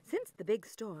 Since the big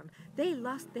storm, they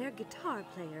lost their guitar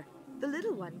player, the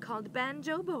little one called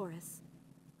Banjo Boris.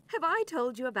 Have I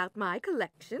told you about my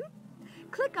collection?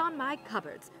 Click on my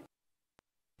cupboards.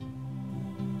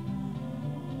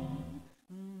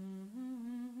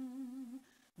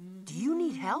 Do you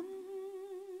need help?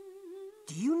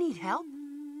 Do you need help?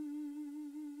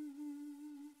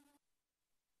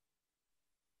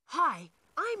 Hi,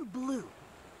 I'm Blue.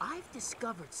 I've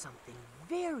discovered something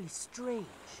very strange.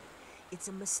 It's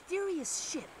a mysterious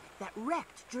ship that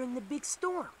wrecked during the big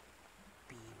storm.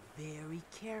 Be very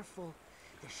careful.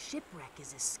 The shipwreck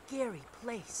is a scary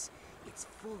place. It's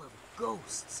full of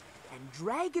ghosts, and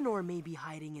Dragonor may be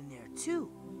hiding in there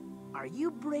too. Are you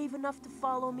brave enough to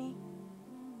follow me?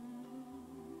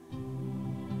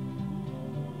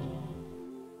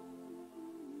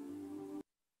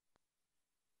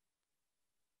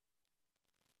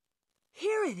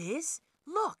 Here it is.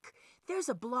 Look, there's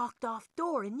a blocked-off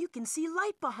door and you can see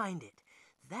light behind it.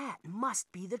 That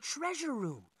must be the treasure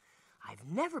room. I've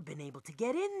never been able to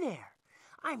get in there.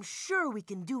 I'm sure we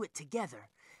can do it together.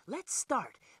 Let's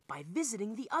start by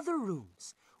visiting the other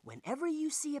rooms. Whenever you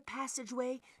see a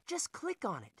passageway, just click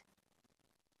on it.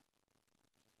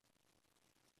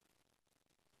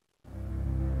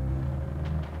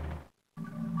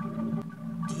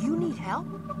 Do you need help?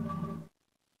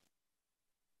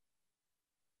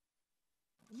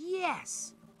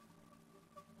 Yes!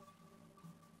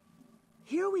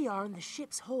 Here we are in the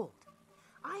ship's hold.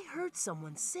 I heard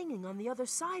someone singing on the other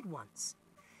side once.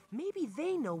 Maybe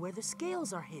they know where the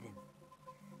scales are hidden.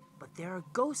 But there are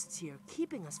ghosts here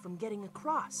keeping us from getting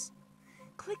across.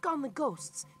 Click on the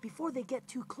ghosts before they get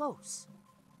too close.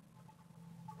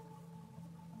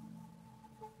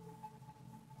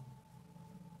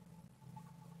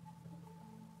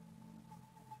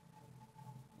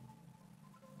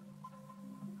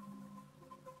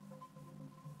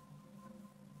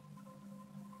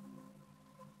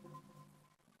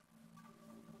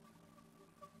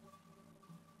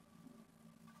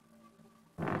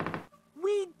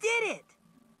 We did it!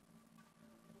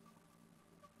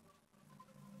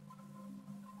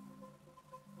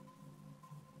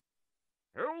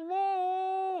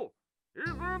 Hello? Is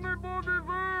anybody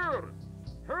there?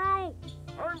 Help!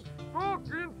 I'm stuck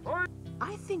inside.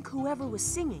 I think whoever was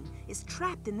singing is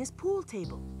trapped in this pool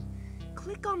table.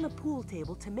 Click on the pool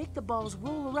table to make the balls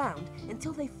roll around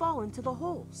until they fall into the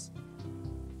holes.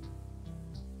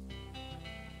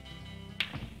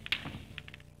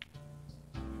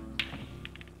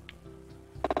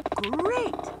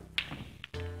 Great!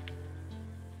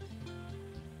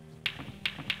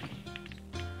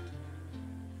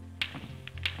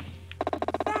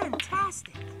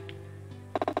 Fantastic!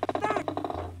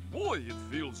 Boy, it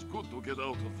feels good to get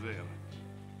out of there.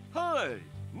 Hi,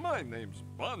 my name's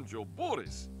Banjo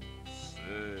Boris.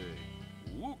 Say,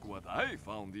 look what I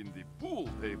found in the pool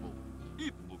table.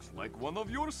 It looks like one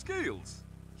of your scales.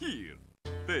 Here,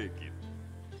 take it.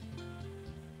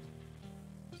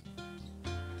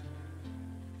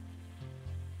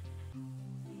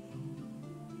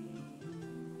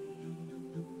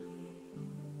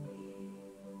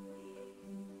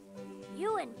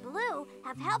 You and Blue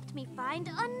have helped me find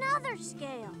another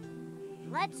scale.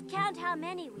 Let's count how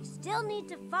many we still need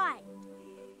to find.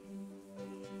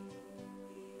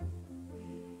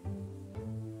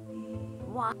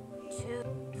 1, 2,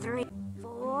 3,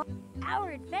 4.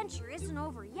 Our adventure isn't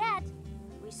over yet.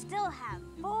 We still have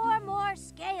 4 more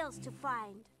scales to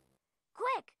find.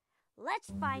 Quick,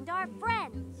 let's find our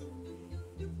friends.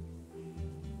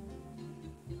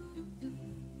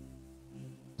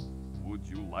 Would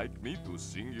you like me to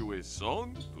sing you a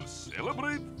song to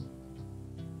celebrate?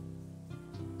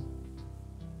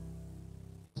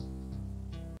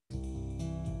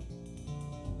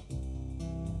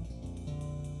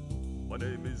 My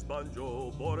name is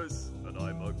Banjo Boris, and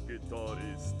I'm a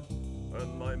guitarist.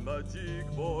 And my magic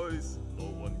voice, no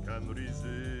one can resist.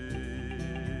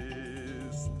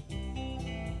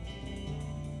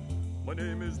 My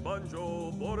name is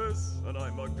Banjo Boris, and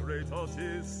I'm a great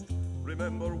artist.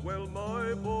 Remember well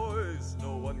my voice,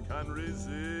 no one can resist.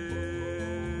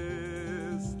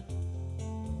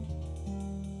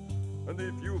 And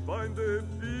if you find a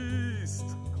beast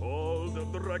called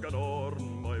Dragonor,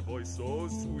 my voice so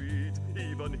sweet,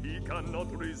 even he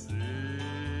cannot resist.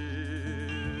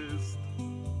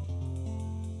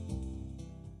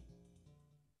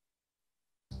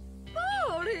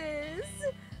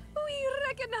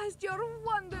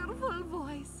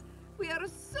 We are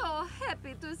so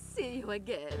happy to see you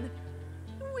again.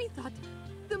 We thought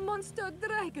the monster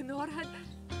Dragonor had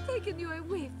taken you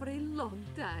away for a long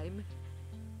time.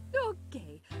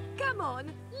 Okay, come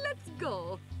on, let's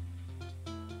go.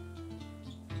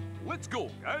 Let's go,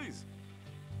 guys.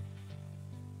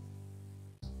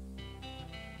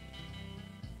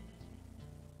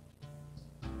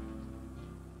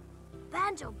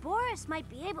 Banjo Boris might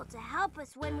be able to help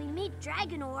us when we meet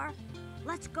Dragonor.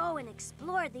 Let's go and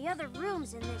explore the other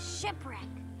rooms in this shipwreck.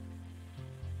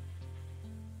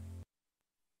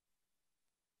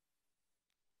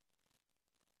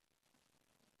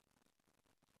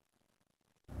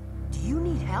 Do you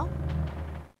need help?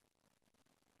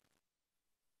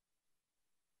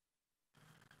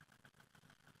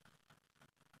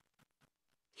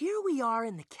 Here we are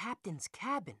in the captain's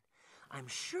cabin. I'm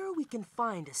sure we can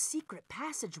find a secret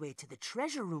passageway to the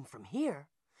treasure room from here.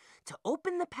 To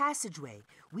open the passageway,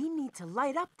 we need to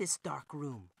light up this dark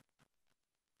room.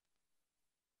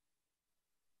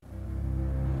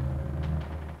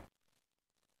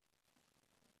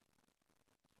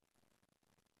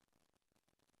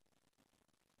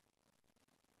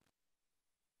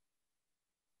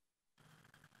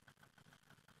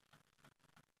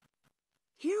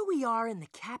 Here we are in the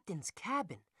captain's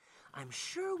cabin. I'm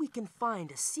sure we can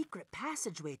find a secret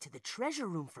passageway to the treasure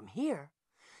room from here.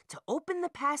 To open the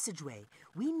passageway,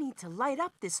 we need to light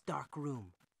up this dark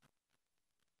room.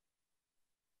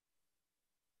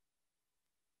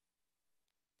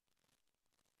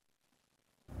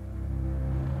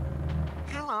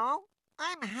 Hello,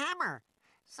 I'm Hammer.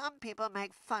 Some people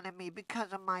make fun of me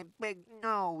because of my big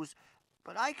nose,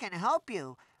 but I can help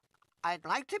you. I'd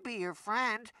like to be your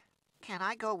friend. Can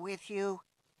I go with you?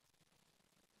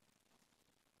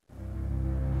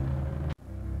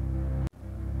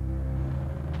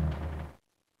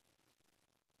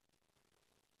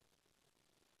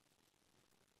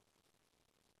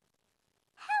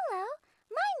 Hello,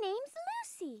 my name's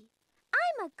Lucy.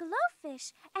 I'm a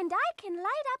glowfish, and I can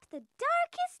light up the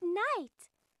darkest night.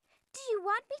 Do you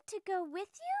want me to go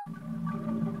with you?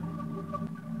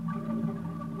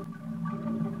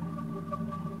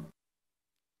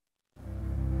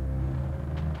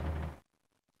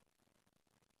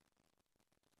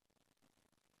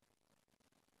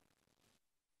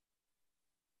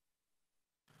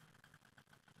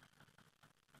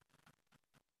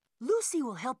 Lucy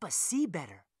will help us see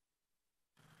better.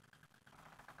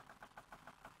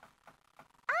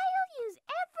 I'll use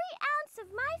every ounce of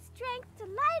my strength to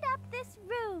light up this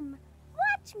room.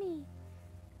 Watch me.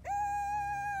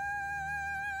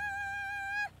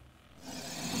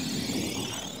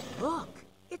 Look,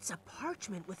 it's a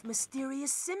parchment with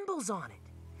mysterious symbols on it.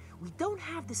 We don't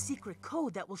have the secret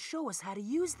code that will show us how to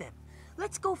use them.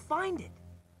 Let's go find it.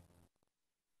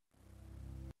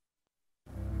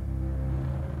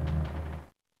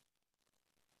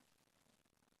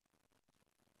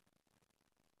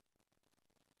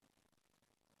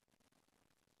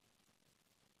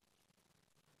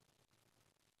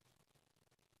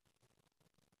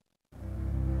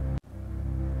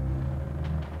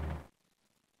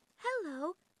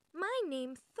 Hello, my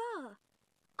name's Thaw.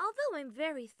 Although I'm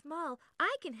very small,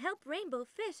 I can help Rainbow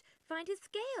Fish find his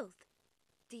scales.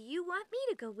 Do you want me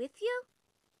to go with you?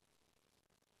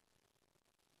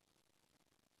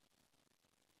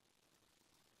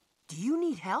 Do you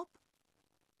need help?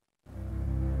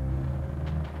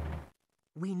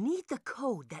 We need the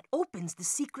code that opens the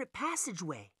secret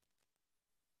passageway.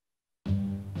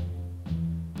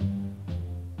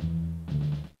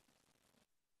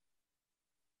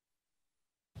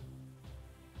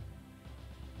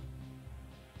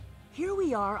 Here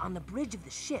we are on the bridge of the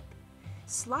ship.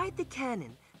 Slide the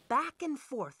cannon back and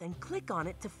forth and click on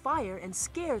it to fire and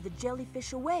scare the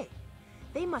jellyfish away.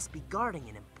 They must be guarding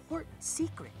an important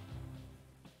secret.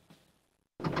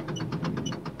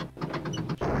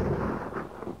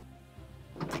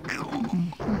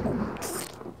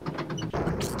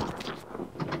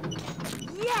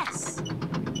 Yes!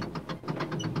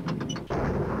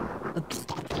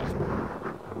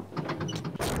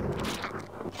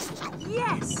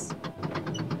 Yes!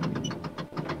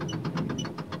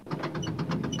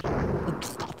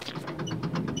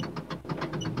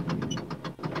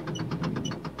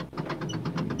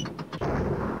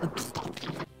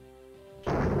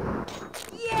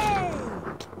 Yay!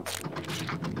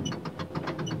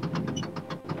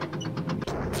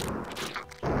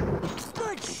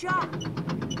 Good shot!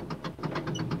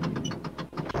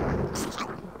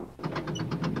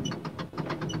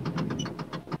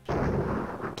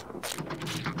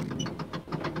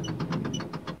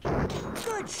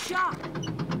 Good shot!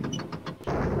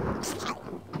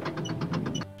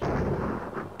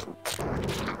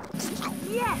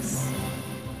 Yes!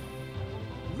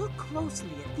 Look closely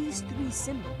at these 3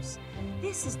 symbols.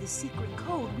 This is the secret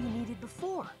code we needed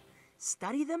before.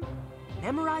 Study them,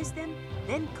 memorize them,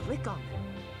 then click on them.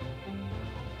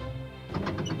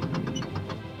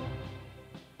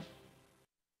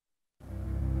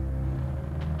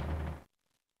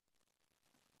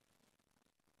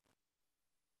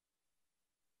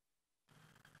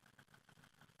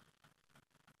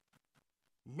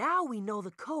 Now we know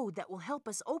the code that will help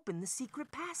us open the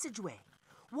secret passageway.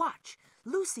 Watch,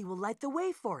 Lucy will light the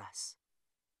way for us.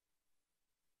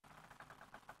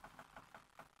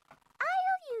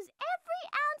 I'll use every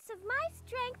ounce of my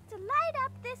strength to light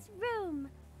up this room.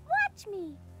 Watch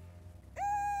me.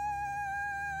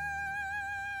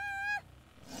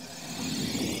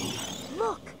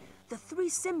 Look, the 3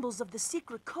 symbols of the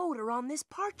secret code are on this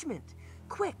parchment.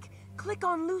 Quick, click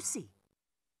on Lucy.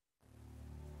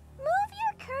 Move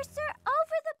your cursor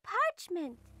over the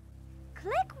parchment.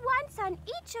 Click once on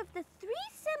each of the 3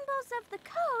 symbols of the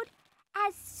code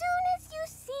as soon as you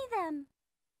see them.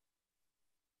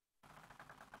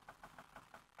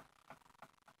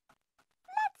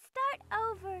 Let's start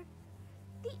over.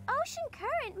 The ocean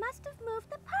current must have moved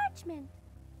the parchment.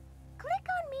 Click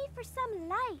on me for some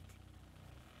light.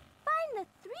 Find the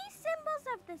 3 symbols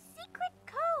of the secret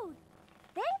code.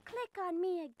 Then click on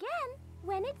me again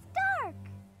when it's dark.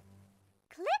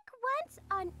 Click once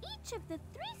on each of the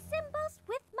 3 symbols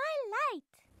with my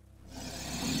light.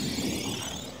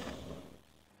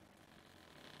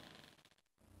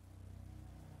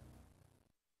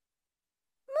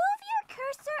 Move your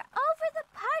cursor over the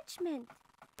parchment.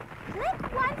 Click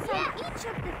once on each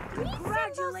of the 3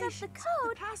 symbols of the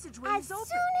code as soon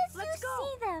as you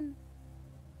see them.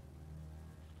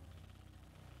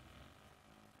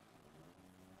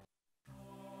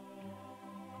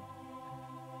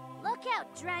 Look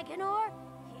out, Dragonor.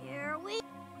 Here we...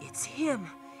 It's him.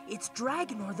 It's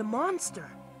Dragonor the monster.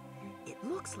 It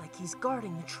looks like he's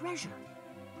guarding the treasure.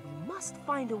 We must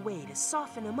find a way to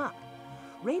soften him up.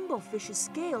 Rainbow Fish's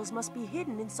scales must be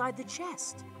hidden inside the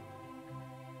chest.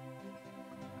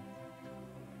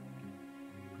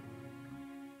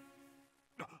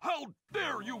 How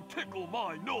dare you tickle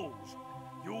my nose?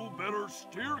 You better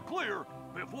steer clear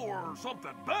before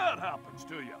something bad happens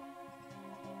to you.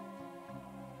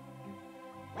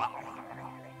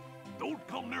 Don't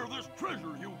come near this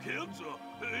treasure, you kids.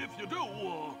 If you do,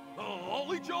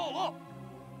 I'll eat you all up.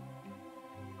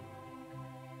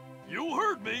 You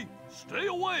heard me. Stay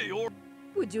away or...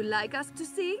 Would you like us to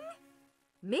sing?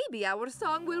 Maybe our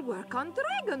song will work on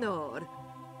Dragonor.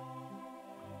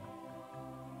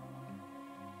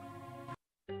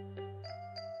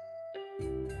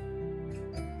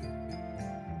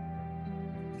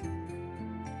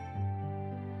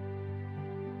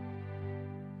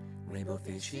 Rainbow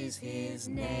Fish is his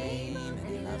name, and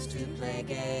he loves to play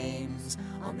games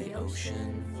on the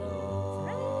ocean floor.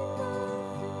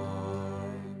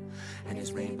 And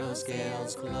his rainbow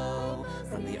scales glow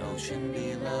from the ocean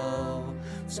below,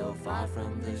 so far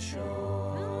from the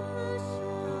shore.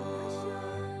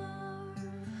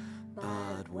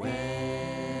 But when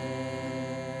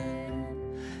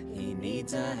he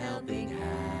needs a helping hand,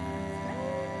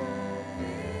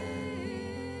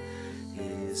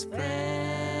 his friends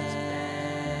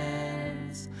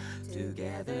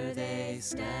together they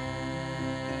stand.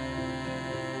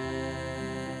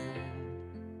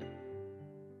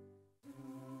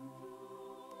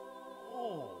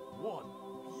 Oh, what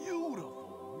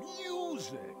beautiful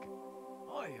music!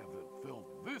 I haven't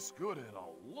felt this good in a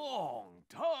long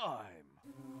time.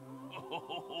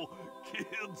 Oh,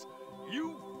 kids,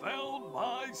 you found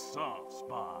my soft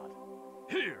spot.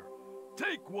 Here,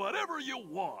 take whatever you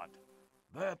want.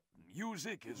 That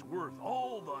music is worth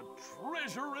all the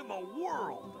treasure in the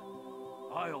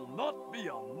world. I'll not be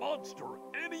a monster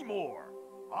anymore.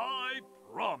 I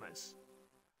promise.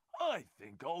 I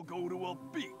think I'll go to a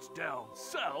beach down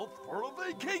south for a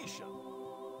vacation.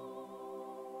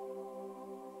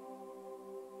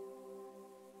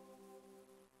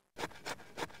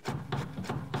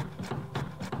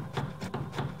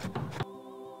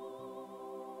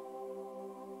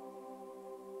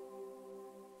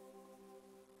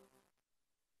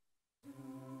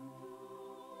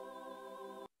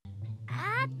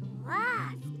 At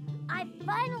last, I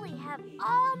finally have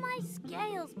all my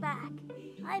scales back.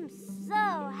 I'm so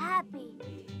happy.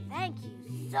 Thank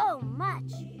you so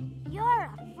much. You're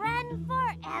a friend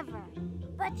forever.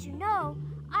 But you know,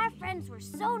 our friends were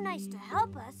so nice to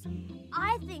help us,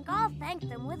 I think I'll thank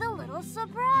them with a little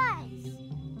surprise.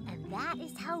 And that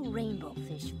is how Rainbow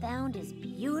Fish found his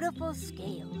beautiful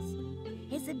scales.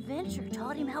 His adventure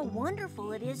taught him how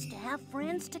wonderful it is to have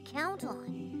friends to count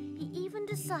on. He even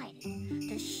decided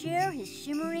to share his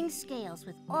shimmering scales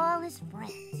with all his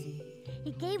friends.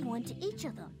 He gave one to each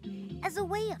of them as a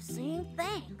way of saying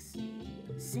thanks.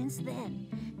 Since then,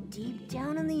 deep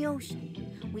down in the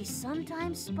ocean, we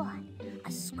sometimes spot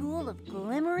a school of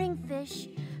glimmering fish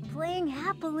playing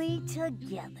happily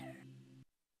together.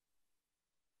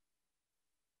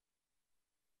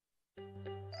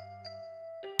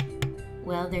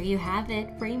 Well, there you have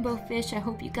it, rainbow fish. I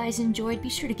hope you guys enjoyed. Be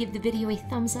sure to give the video a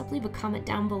thumbs up, leave a comment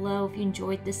down below if you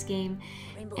enjoyed this game,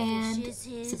 and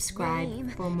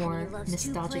subscribe for more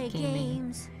nostalgic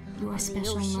gaming. You are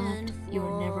special and loved, you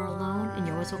are never alone, and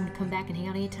you're always welcome to come back and hang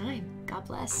out anytime. God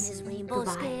bless. His rainbow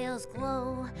Goodbye. scales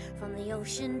glow from the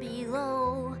ocean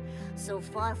below, so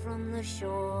far from the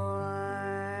shore.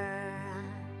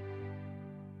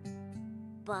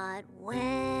 But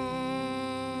when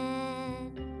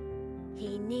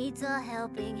he needs a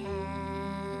helping hand,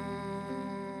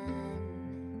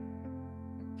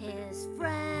 his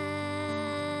friends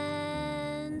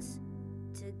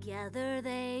together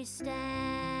they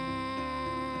stand.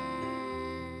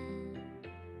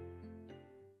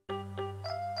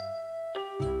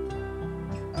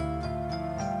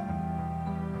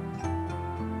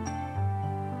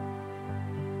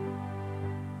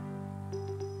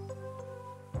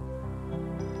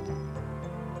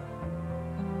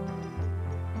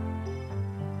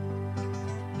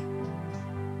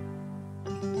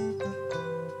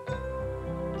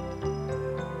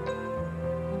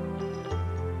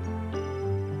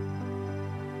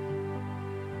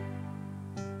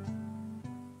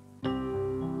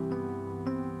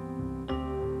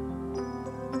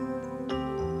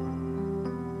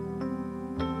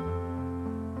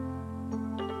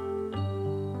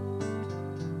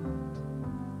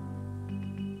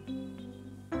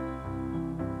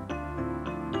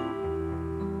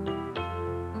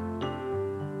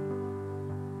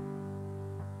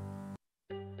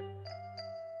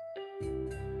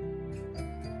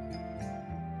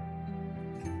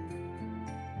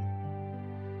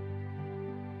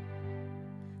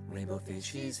 Rainbow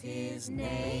Fish is his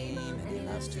name, and he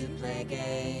loves to play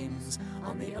games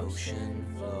on the ocean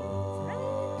floor.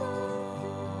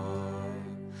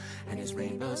 And his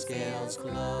rainbow scales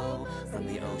glow from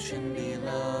the ocean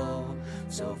below,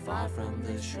 so far from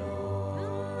the shore.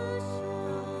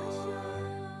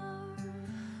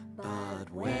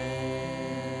 But when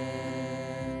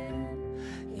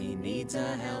he needs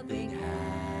a helping hand,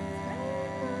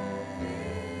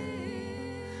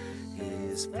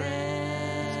 his friends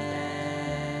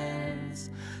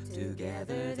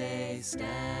together they stand.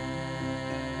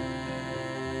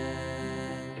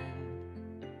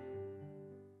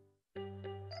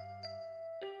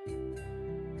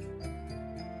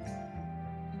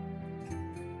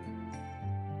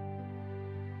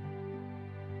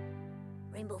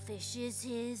 Rainbow Fish is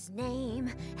his name,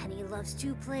 and he loves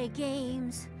to play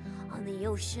games on the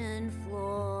ocean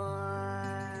floor.